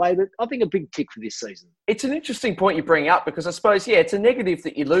all the way, but I think a big tick for this season. It's an interesting point you bring up because I suppose, it's a negative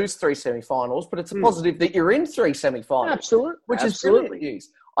that you lose 3 semi-finals, but it's a positive that you're in 3 semi-finals. Absolutely. Which is brilliant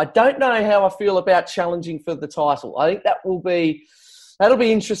news. I don't know how I feel about challenging for the title. I think that'll be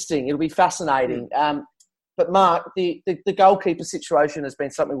interesting. It'll be fascinating. But Mark, the goalkeeper situation has been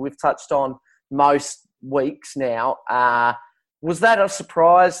something we've touched on most weeks now. Was that a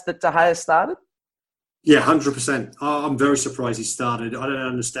surprise that De Gea started? Yeah, 100%. I'm very surprised he started. I don't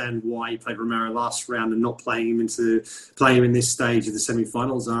understand why he played Romero last round and not playing him in this stage of the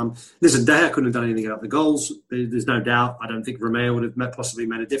semi-finals. Listen, De Gea couldn't have done anything about the goals. There's no doubt. I don't think Romero would have possibly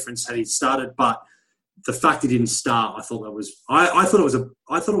made a difference had he started. But the fact he didn't start, I thought it was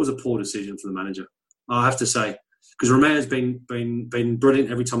a poor decision for the manager. I have to say, because Romero's been brilliant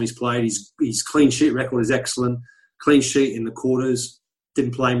every time he's played. His clean sheet record is excellent. Clean sheet in the quarters.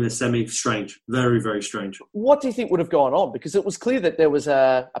 Didn't play him in the semi. Strange. Very, very strange. What do you think would have gone on? Because it was clear that there was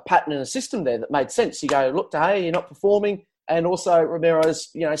a pattern and a system there that made sense. You go, look, hey, you're not performing. And also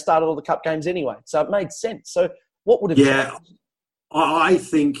Romero's, started all the cup games anyway. So it made sense. So what would have changed? I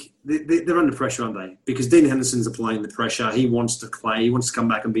think they're under pressure, aren't they? Because Dean Henderson's applying the pressure. He wants to play. He wants to come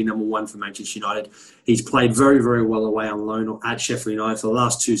back and be number one for Manchester United. He's played very, very well away on loan at Sheffield United for the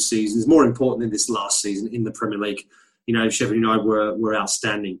last 2 seasons. More important than this last season in the Premier League. Sheffield United were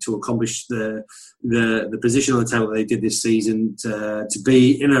outstanding to accomplish the position on the table that they did this season, to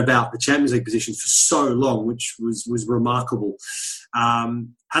be in and about the Champions League position for so long, which was remarkable.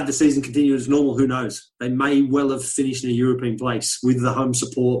 Had the season continued as normal, who knows? They may well have finished in a European place with the home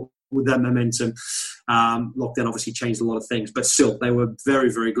support, with that momentum. Lockdown obviously changed a lot of things, but still, they were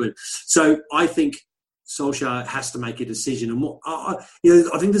very, very good. So I think Solskjaer has to make a decision. And I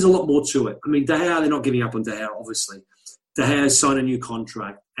think there's a lot more to it. I mean, De Gea, they're not giving up on De Gea, obviously. De Gea has signed a new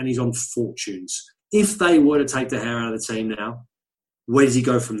contract and he's on fortunes. If they were to take De Gea out of the team now, where does he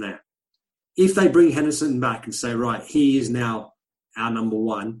go from there? If they bring Henderson back and say, right, he is now our number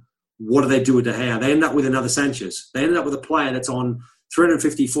one, what do they do with De Gea? They end up with another Sanchez. They end up with a player that's on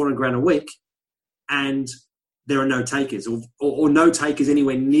 350, 400 grand a week, and there are no takers or no takers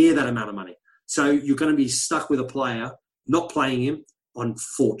anywhere near that amount of money. So you're going to be stuck with a player, not playing him, on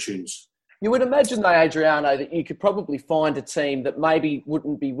fortunes. You would imagine, though, Adriano, that you could probably find a team that maybe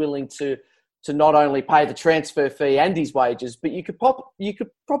wouldn't be willing to not only pay the transfer fee and his wages, but you could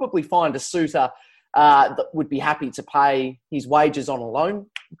probably find a suitor that would be happy to pay his wages on a loan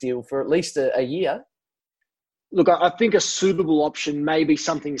deal for at least a year. Look, I think a suitable option may be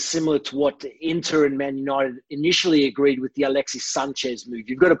something similar to what Inter and Man United initially agreed with the Alexis Sanchez move.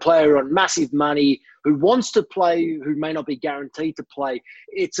 You've got a player on massive money who wants to play, who may not be guaranteed to play.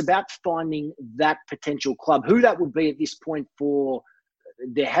 It's about finding that potential club. Who that would be at this point for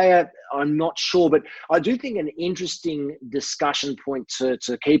De Gea, I'm not sure, but I do think an interesting discussion point to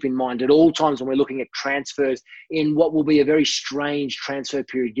keep in mind at all times when we're looking at transfers in what will be a very strange transfer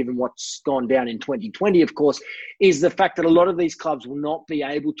period, given what's gone down in 2020, of course, is the fact that a lot of these clubs will not be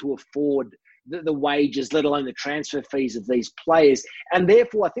able to afford the wages, let alone the transfer fees of these players. And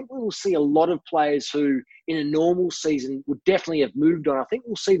therefore, I think we will see a lot of players who in a normal season would definitely have moved on. I think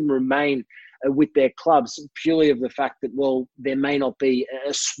we'll see them remain with their clubs purely of the fact that, well, there may not be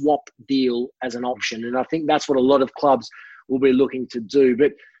a swap deal as an option. And I think that's what a lot of clubs will be looking to do.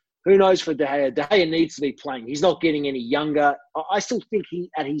 But who knows for De Gea? De Gea needs to be playing. He's not getting any younger. I still think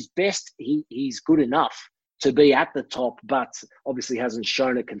at his best, he's good enough to be at the top, but obviously hasn't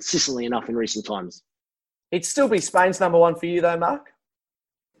shown it consistently enough in recent times. It'd still be Spain's number one for you though, Mark?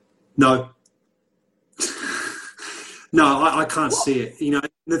 No. No, I can't see it.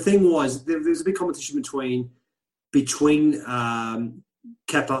 The thing was, there's a big competition between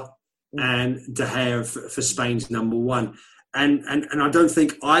Kepa and De Gea for Spain's number one. And I don't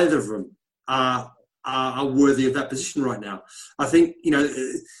think either of them are worthy of that position right now. I think,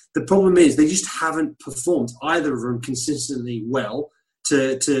 the problem is they just haven't performed, either of them, consistently well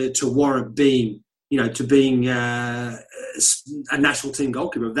to warrant being a national team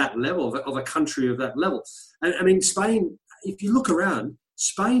goalkeeper of that level, of a country of that level. And I mean, Spain, if you look around,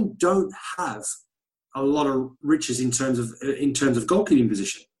 Spain don't have a lot of riches in terms of goalkeeping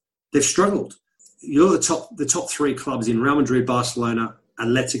position. They've struggled. You're the top three clubs in Real Madrid, Barcelona,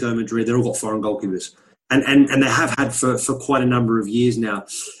 Atletico Madrid. They've all got foreign goalkeepers, and they have had for quite a number of years now.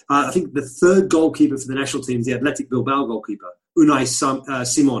 I think the third goalkeeper for the national team is the Athletic Bilbao goalkeeper, Unai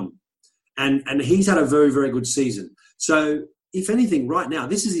Simon. And he's had a very, very good season. So, if anything, right now,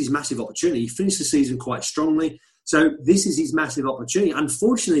 this is his massive opportunity. He finished the season quite strongly. So, this is his massive opportunity.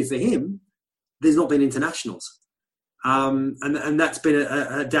 Unfortunately for him, there's not been internationals. And that's been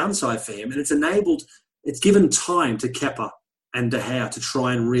a downside for him. And it's given time to Kepa and De Gea to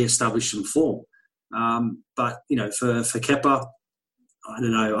try and re-establish some form. But, for Kepa, I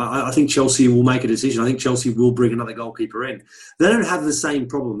don't know. I think Chelsea will make a decision. I think Chelsea will bring another goalkeeper in. They don't have the same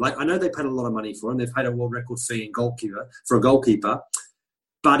problem. Like, I know they paid a lot of money for him. They've paid a world record fee for a goalkeeper,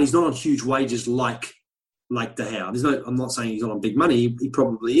 but he's not on huge wages like De Gea. I'm not saying he's not on big money. He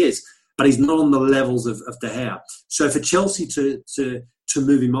probably is, but he's not on the levels of De Gea. So for Chelsea to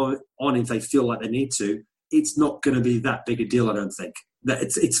move him on if they feel like they need to, it's not going to be that big a deal. I don't think that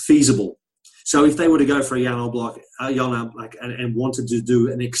it's feasible. So if they were to go for a Jan Oblak and wanted to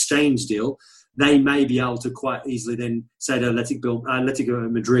do an exchange deal, they may be able to quite easily then say to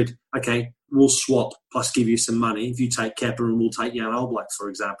Atletico Madrid, okay, we'll swap plus give you some money if you take Kepa and we'll take Jan Oblak, for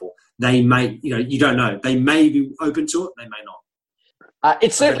example. They may, you don't know. They may be open to it. They may not.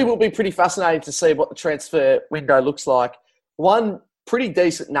 It certainly will be pretty fascinating to see what the transfer window looks like. One pretty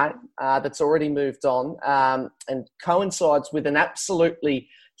decent name that's already moved on and coincides with an absolutely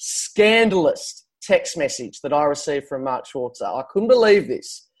scandalous text message that I received from Mark Schwarzer. I couldn't believe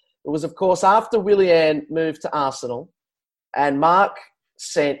this. It was, of course, after Willian moved to Arsenal, and Mark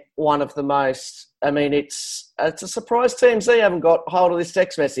sent one of the most, it's a surprise TMZ haven't got hold of this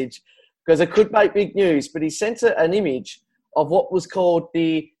text message because it could make big news, but he sent an image of what was called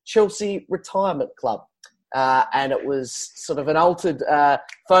the Chelsea Retirement Club. and it was sort of an altered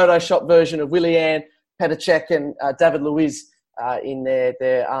Photoshop version of Willian, Petr Cech and David Luiz in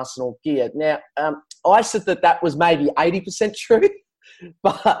their Arsenal gear. Now, I said that was maybe 80% true,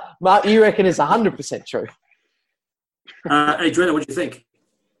 but Mark, you reckon it's 100% true. Adriana, what do you think?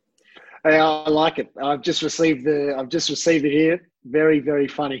 Hey, I like it. I've just received it here. Very, very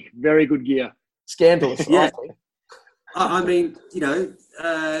funny. Very good gear. Scandalous. Yeah. I mean,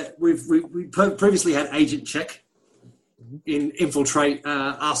 we've previously had Agent Cech infiltrate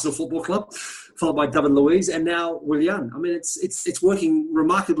Arsenal Football Club, followed by David Luiz, and now Willian. I mean, it's working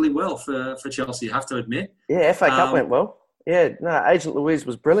remarkably well for Chelsea, I have to admit. Yeah, FA Cup went well. Yeah, no, Agent Luiz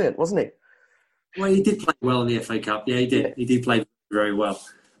was brilliant, wasn't he? Well, he did play well in the FA Cup. Yeah, he did. Yeah. He did play very well.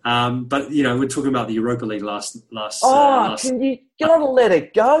 But we're talking about the Europa League last. Can you gotta let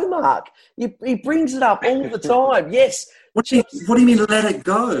it go, Mark? He brings it up all the time. Yes. What do you mean let it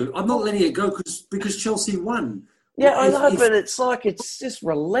go? I'm not letting it go because Chelsea won. Yeah, I know, but it's like it's just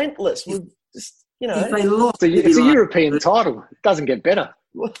relentless. If they lost, it's a European title. It doesn't get better.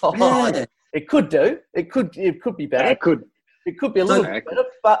 Yeah. It could do. It could be better. Yeah, it could. It could be a little bit better.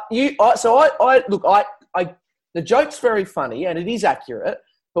 But the joke's very funny and it is accurate.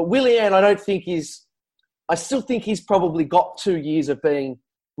 But Willian, I still think he's probably got 2 years of being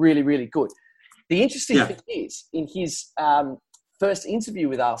really, really good. The interesting thing is, in his first interview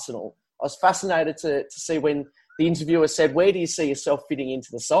with Arsenal, I was fascinated to see when the interviewer said, "Where do you see yourself fitting into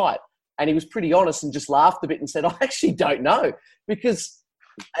the side?" And he was pretty honest and just laughed a bit and said, "I actually don't know." Because,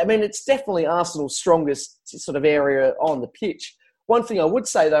 I mean, it's definitely Arsenal's strongest sort of area on the pitch. One thing I would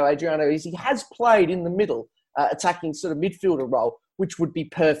say, though, Adriano, is he has played in the middle, attacking sort of midfielder role, which would be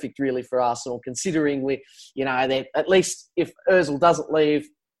perfect, really, for Arsenal, considering at least if Ozil doesn't leave,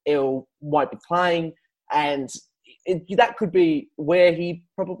 he won't be playing, and that could be where he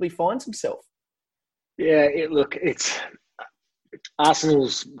probably finds himself. Yeah, it's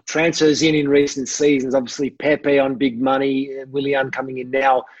Arsenal's transfers in recent seasons. Obviously, Pepe on big money, Willian coming in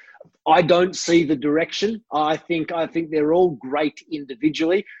now. I don't see the direction. I think they're all great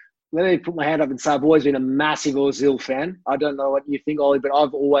individually. Let me put my hand up and say I've always been a massive Ozil fan. I don't know what you think, Ollie, but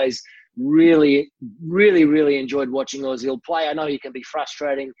I've always really, really, really enjoyed watching Ozil play. I know he can be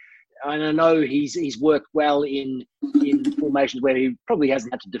frustrating, and I know he's worked well in formations where he probably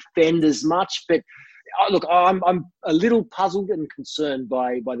hasn't had to defend as much. But look, I'm a little puzzled and concerned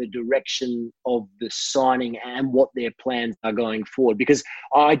by the direction of the signing and what their plans are going forward, because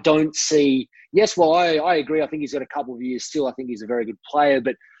I don't see. Yes, well, I agree. I think he's got a couple of years still. I think he's a very good player,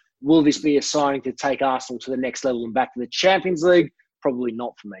 but will this be a signing to take Arsenal to the next level and back to the Champions League? Probably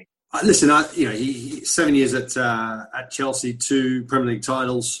not for me. Listen, he 7 years at Chelsea, 2 Premier League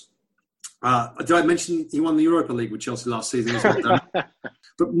titles. Did I mention he won the Europa League with Chelsea last season?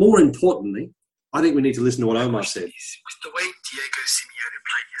 But more importantly, I think we need to listen to what Omar said. With the way Diego Simeone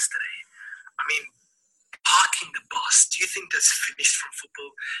played yesterday, I mean, parking the bus, do you think that's finished from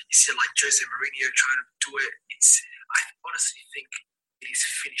football? You see like Jose Mourinho trying to do it. I honestly think it is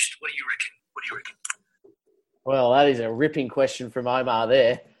finished. What do you reckon? Well, that is a ripping question from Omar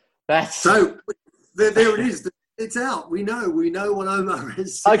there. So there it is. It's out. We know what Omar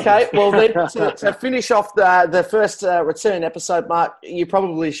has said. Okay, well then to finish off the first return episode, Mark, you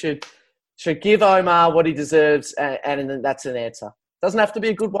probably should give Omar what he deserves, and that's an answer. Doesn't have to be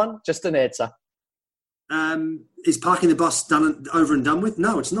a good one, just an answer. Is parking the bus done over and done with?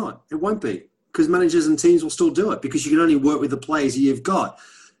 No, it's not. It won't be, because managers and teams will still do it, because you can only work with the players you've got.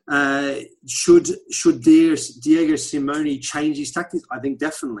 Should Diego Simeone change his tactics? I think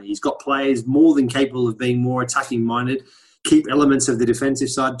definitely. He's got players more than capable of being more attacking minded, keep elements of the defensive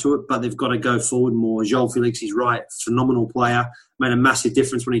side to it, but they've got to go forward more. João Felix is right. Phenomenal player. Made a massive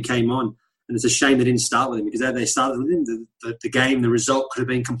difference when he came on. And it's a shame they didn't start with him, because had they started with him, the game, the result could have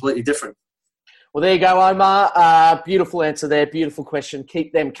been completely different. Well, there you go, Omar. Beautiful answer there. Beautiful question.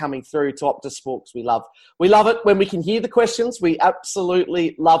 Keep them coming through to Optus Sports. We love it when we can hear the questions. We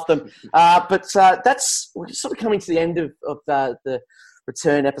absolutely love them. But we're sort of coming to the end of the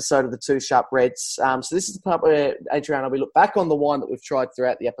return episode of the Two Sharp Reds. So this is the part where, Adriano, we look back on the wine that we've tried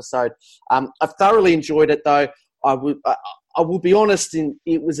throughout the episode. I've thoroughly enjoyed it, though. I will be honest,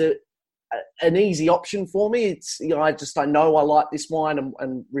 it was an easy option for me. I know I like this wine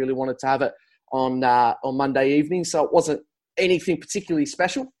and really wanted to have it on Monday evening, so it wasn't anything particularly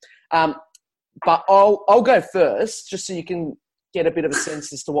special. But I'll go first, just so you can get a bit of a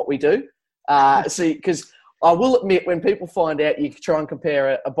sense as to what we do. Because I will admit, when people find out you try and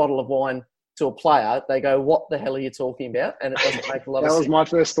compare a bottle of wine to a player, they go, "What the hell are you talking about?" And it doesn't make a lot of sense. That was my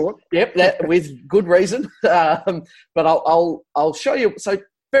first thought. Yep, that with good reason. But I'll show you. So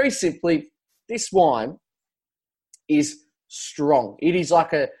very simply, this wine is strong. It is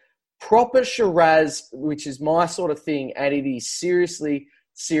like a proper Shiraz, which is my sort of thing, and it is seriously,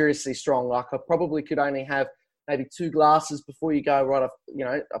 seriously strong. Like I probably could only have maybe 2 glasses before you go, right,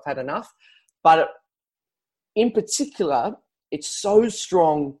 I've had enough. But in particular, it's so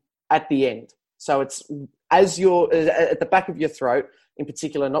strong at the end. So it's as you're at the back of your throat, in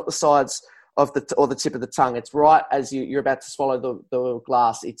particular, not the sides of the tip of the tongue. It's right as you're about to swallow the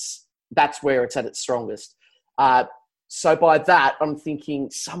glass. That's where it's at its strongest. So by that, I'm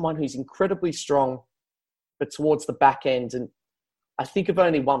thinking someone who's incredibly strong, but towards the back end. And I think of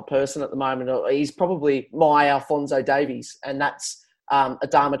only one person at the moment. He's probably my Alphonso Davies, and that's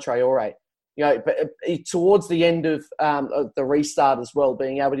Adama Traore. But towards the end of the restart as well,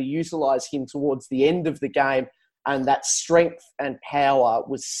 being able to utilise him towards the end of the game, and that strength and power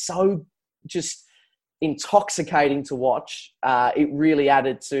was so just intoxicating to watch. It really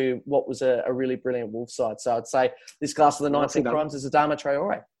added to what was a really brilliant Wolves side. So I'd say this glass of the 19 crimes is Adama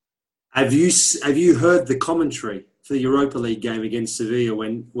Traore. Have you heard the commentary for the Europa League game against Sevilla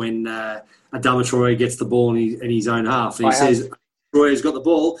when Adama Traore gets the ball in his own half? And he says, Traore's got the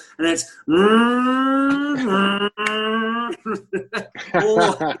ball, and it's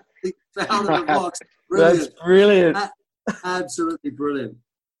out of the box. Brilliant. That's brilliant. Absolutely brilliant.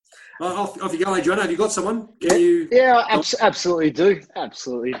 Well, off you go, Adriano. Have you got someone? Absolutely do.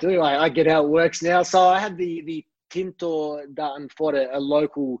 Absolutely do. I get how it works now. So I had the Tinto da Anfora, a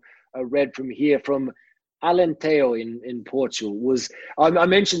local red from here, from Alentejo in Portugal. I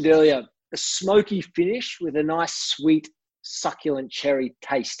mentioned earlier, a smoky finish with a nice, sweet, succulent cherry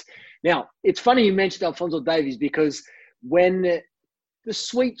taste. Now, it's funny you mentioned Alphonso Davies, because when the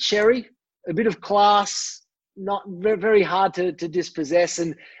sweet cherry, a bit of class, not very hard to dispossess,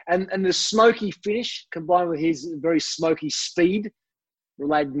 and the smoky finish combined with his very smoky speed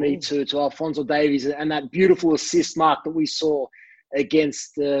related me to Alphonso Davies, and that beautiful assist mark that we saw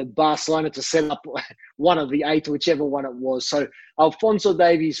against Barcelona to set up one of the 8, whichever one it was. So Alphonso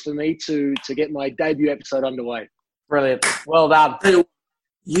Davies for me to get my debut episode underway. Brilliant. Well done.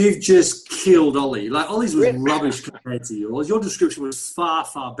 You've just killed Ollie. Like, Ollie's was rubbish compared to yours. Your description was far,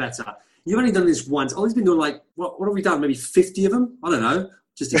 far better. You've only done this once. Ollie's been doing what have we done? Maybe 50 of them? I don't know.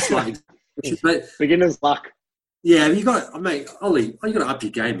 Just a slight beginner's luck. Yeah, you got, mate, Ollie, you got to up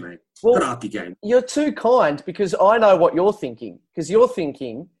your game, mate. Well, got to up your game. You're too kind, because I know what you're thinking. Because you're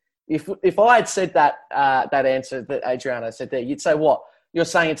thinking, if I had said that answer that Adriano said there, you'd say what? You're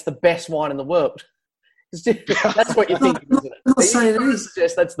saying it's the best wine in the world. That's what you're thinking, isn't it? I'm not saying it is.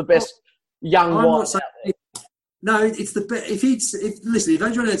 That's the best young wine. No, it's the best. If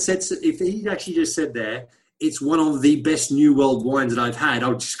Adriano had said, if he actually just said there, it's one of the best New World wines that I've had, I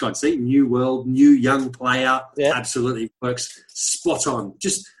would just go and see New World, new young player, absolutely works spot on.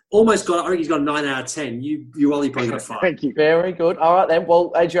 Just almost got. I think he's got a 9 out of 10. You Ollie probably got a 5. Thank you. Very good. All right then.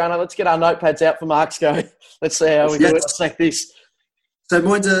 Well, Adriano, let's get our notepads out for Mark's go. Let's see how we do it. Let's take this. So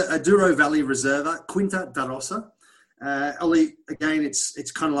mine's a Douro Valley Reserva, Quinta da Rosa. Ollie, again,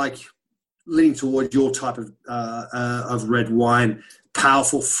 it's kind of like leaning towards your type of red wine.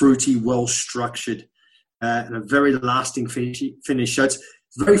 Powerful, fruity, well structured, and a very lasting finish. So it's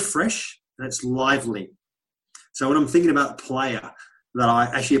very fresh and it's lively. So when I'm thinking about a player that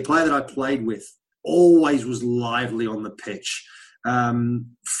I played with, always was lively on the pitch.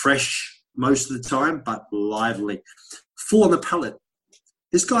 Fresh most of the time, but lively. Full on the palate.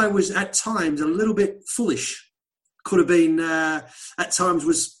 This guy was at times a little bit foolish. Could have been, at times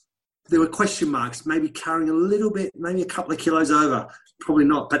there were question marks, maybe carrying a little bit, maybe a couple of kilos over. Probably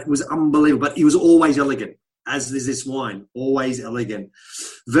not, but it was unbelievable. But he was always elegant, as is this wine, always elegant.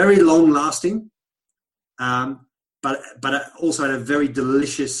 Very long lasting, but also had a very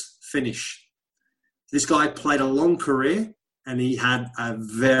delicious finish. This guy played a long career and he had a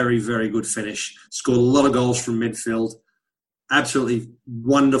very, very good finish. Scored a lot of goals from midfield. Absolutely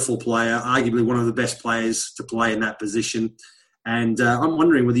wonderful player, arguably one of the best players to play in that position. And I'm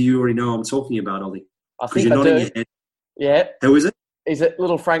wondering whether you already know who I'm talking about, Ollie. I think you're nodding your head. Yeah. Who is it? Is it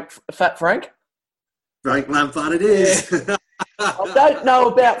little Fat Frank? Frank Lampard it is. Yeah. I don't know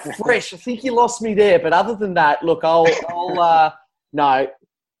about fresh. I think you lost me there. But other than that, look, I'll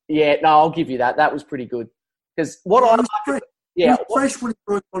give you that. That was pretty good. Because fresh when he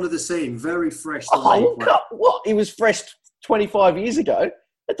broke onto the scene. Very fresh. What? He was fresh 25 years ago.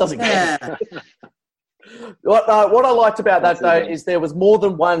 That doesn't count. What I liked about that, though, is there was more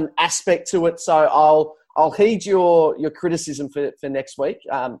than one aspect to it. So I'll heed your criticism for next week.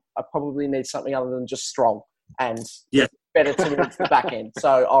 I probably need something other than just strong and better towards the back end.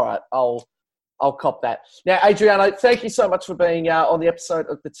 So, all right, I'll I'll cop that. Now, Adriano, thank you so much for being on the episode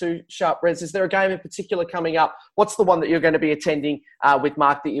of the Two Sharp Reds. Is there a game in particular coming up? What's the one that you're going to be attending with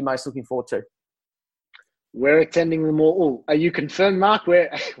Mark that you're most looking forward to? We're attending them all. Are you confirmed, Mark?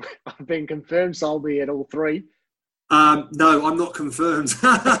 I've been confirmed, so I'll be at all three. No, I'm not confirmed.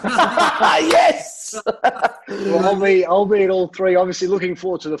 Yes! Well, I'll be at all three. Obviously, looking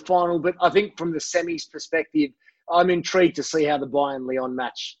forward to the final, but I think from the semis perspective, I'm intrigued to see how the Bayern-Lyon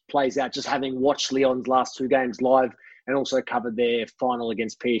match plays out, just having watched Lyon's last two games live and also covered their final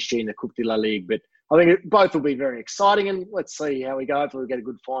against PSG in the Coupe de la Ligue. But I think both will be very exciting, and let's see how we go. Hopefully we get a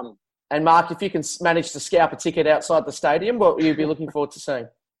good final. And Mark, if you can manage to scalp a ticket outside the stadium, what will you be looking forward to seeing?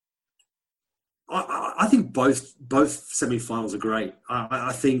 I think both semi-finals are great.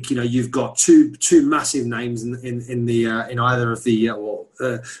 I think you've got two massive names in either of the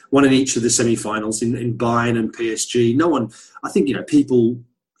one in each of the semi-finals in Bayern and PSG. No one, I think people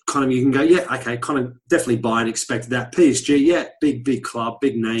kind of, you can go, yeah, okay, kind of definitely Bayern expected that. PSG, yeah, big club,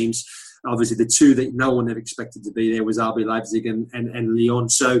 big names. Obviously, the two that no one had expected to be there was RB Leipzig and Lyon.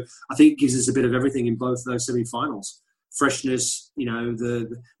 So I think it gives us a bit of everything in both those semi-finals. Freshness,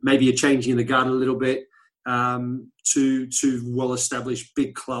 maybe a changing in the guard a little bit, to well-established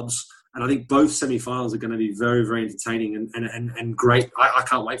big clubs. And I think both semi-finals are going to be very, very entertaining and great. I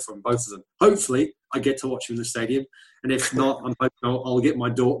can't wait for them, both of them. Hopefully, I get to watch them in the stadium. And if not, I'm hoping I'll get my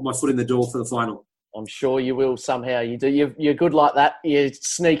foot in the door for the final. I'm sure you will somehow. You do. You're good like that. You're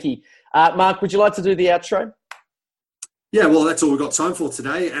sneaky. Mark, would you like to do the outro? Yeah, well, that's all we've got time for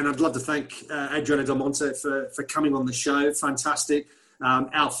today. And I'd love to thank Adriano Del Monte for coming on the show. Fantastic.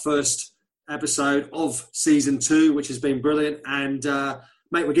 Our first episode of season 2, which has been brilliant. And,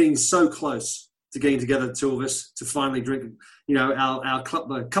 mate, we're getting so close to getting together, the two of us, to finally drink, our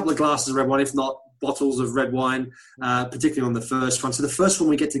couple of glasses of red wine, if not bottles of red wine, particularly on the first one. So the first one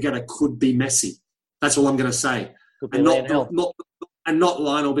we get together could be Messi. That's all I'm going to say. And not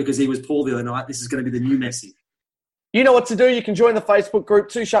Lionel, because he was poor the other night. This is going to be the new Messi. You know what to do. You can join the Facebook group,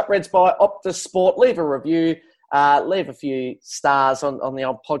 Two Sharp Reds by Optus Sport. Leave a review. Leave a few stars on the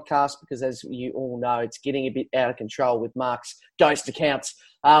old podcast, because as you all know, it's getting a bit out of control with Mark's ghost accounts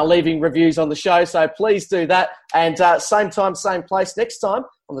leaving reviews on the show. So please do that. And same time, same place next time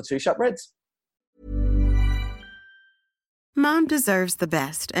on the Two Sharp Reds. Mom deserves the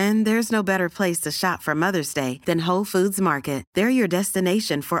best, and there's no better place to shop for Mother's Day than Whole Foods Market. They're your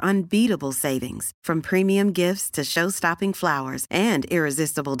destination for unbeatable savings, from premium gifts to show-stopping flowers and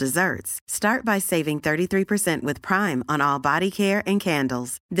irresistible desserts. Start by saving 33% with Prime on all body care and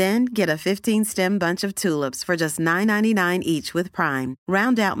candles. Then get a 15-stem bunch of tulips for just $9.99 each with Prime.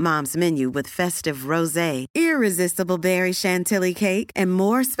 Round out Mom's menu with festive rosé, irresistible berry chantilly cake, and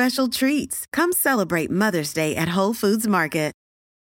more special treats. Come celebrate Mother's Day at Whole Foods Market.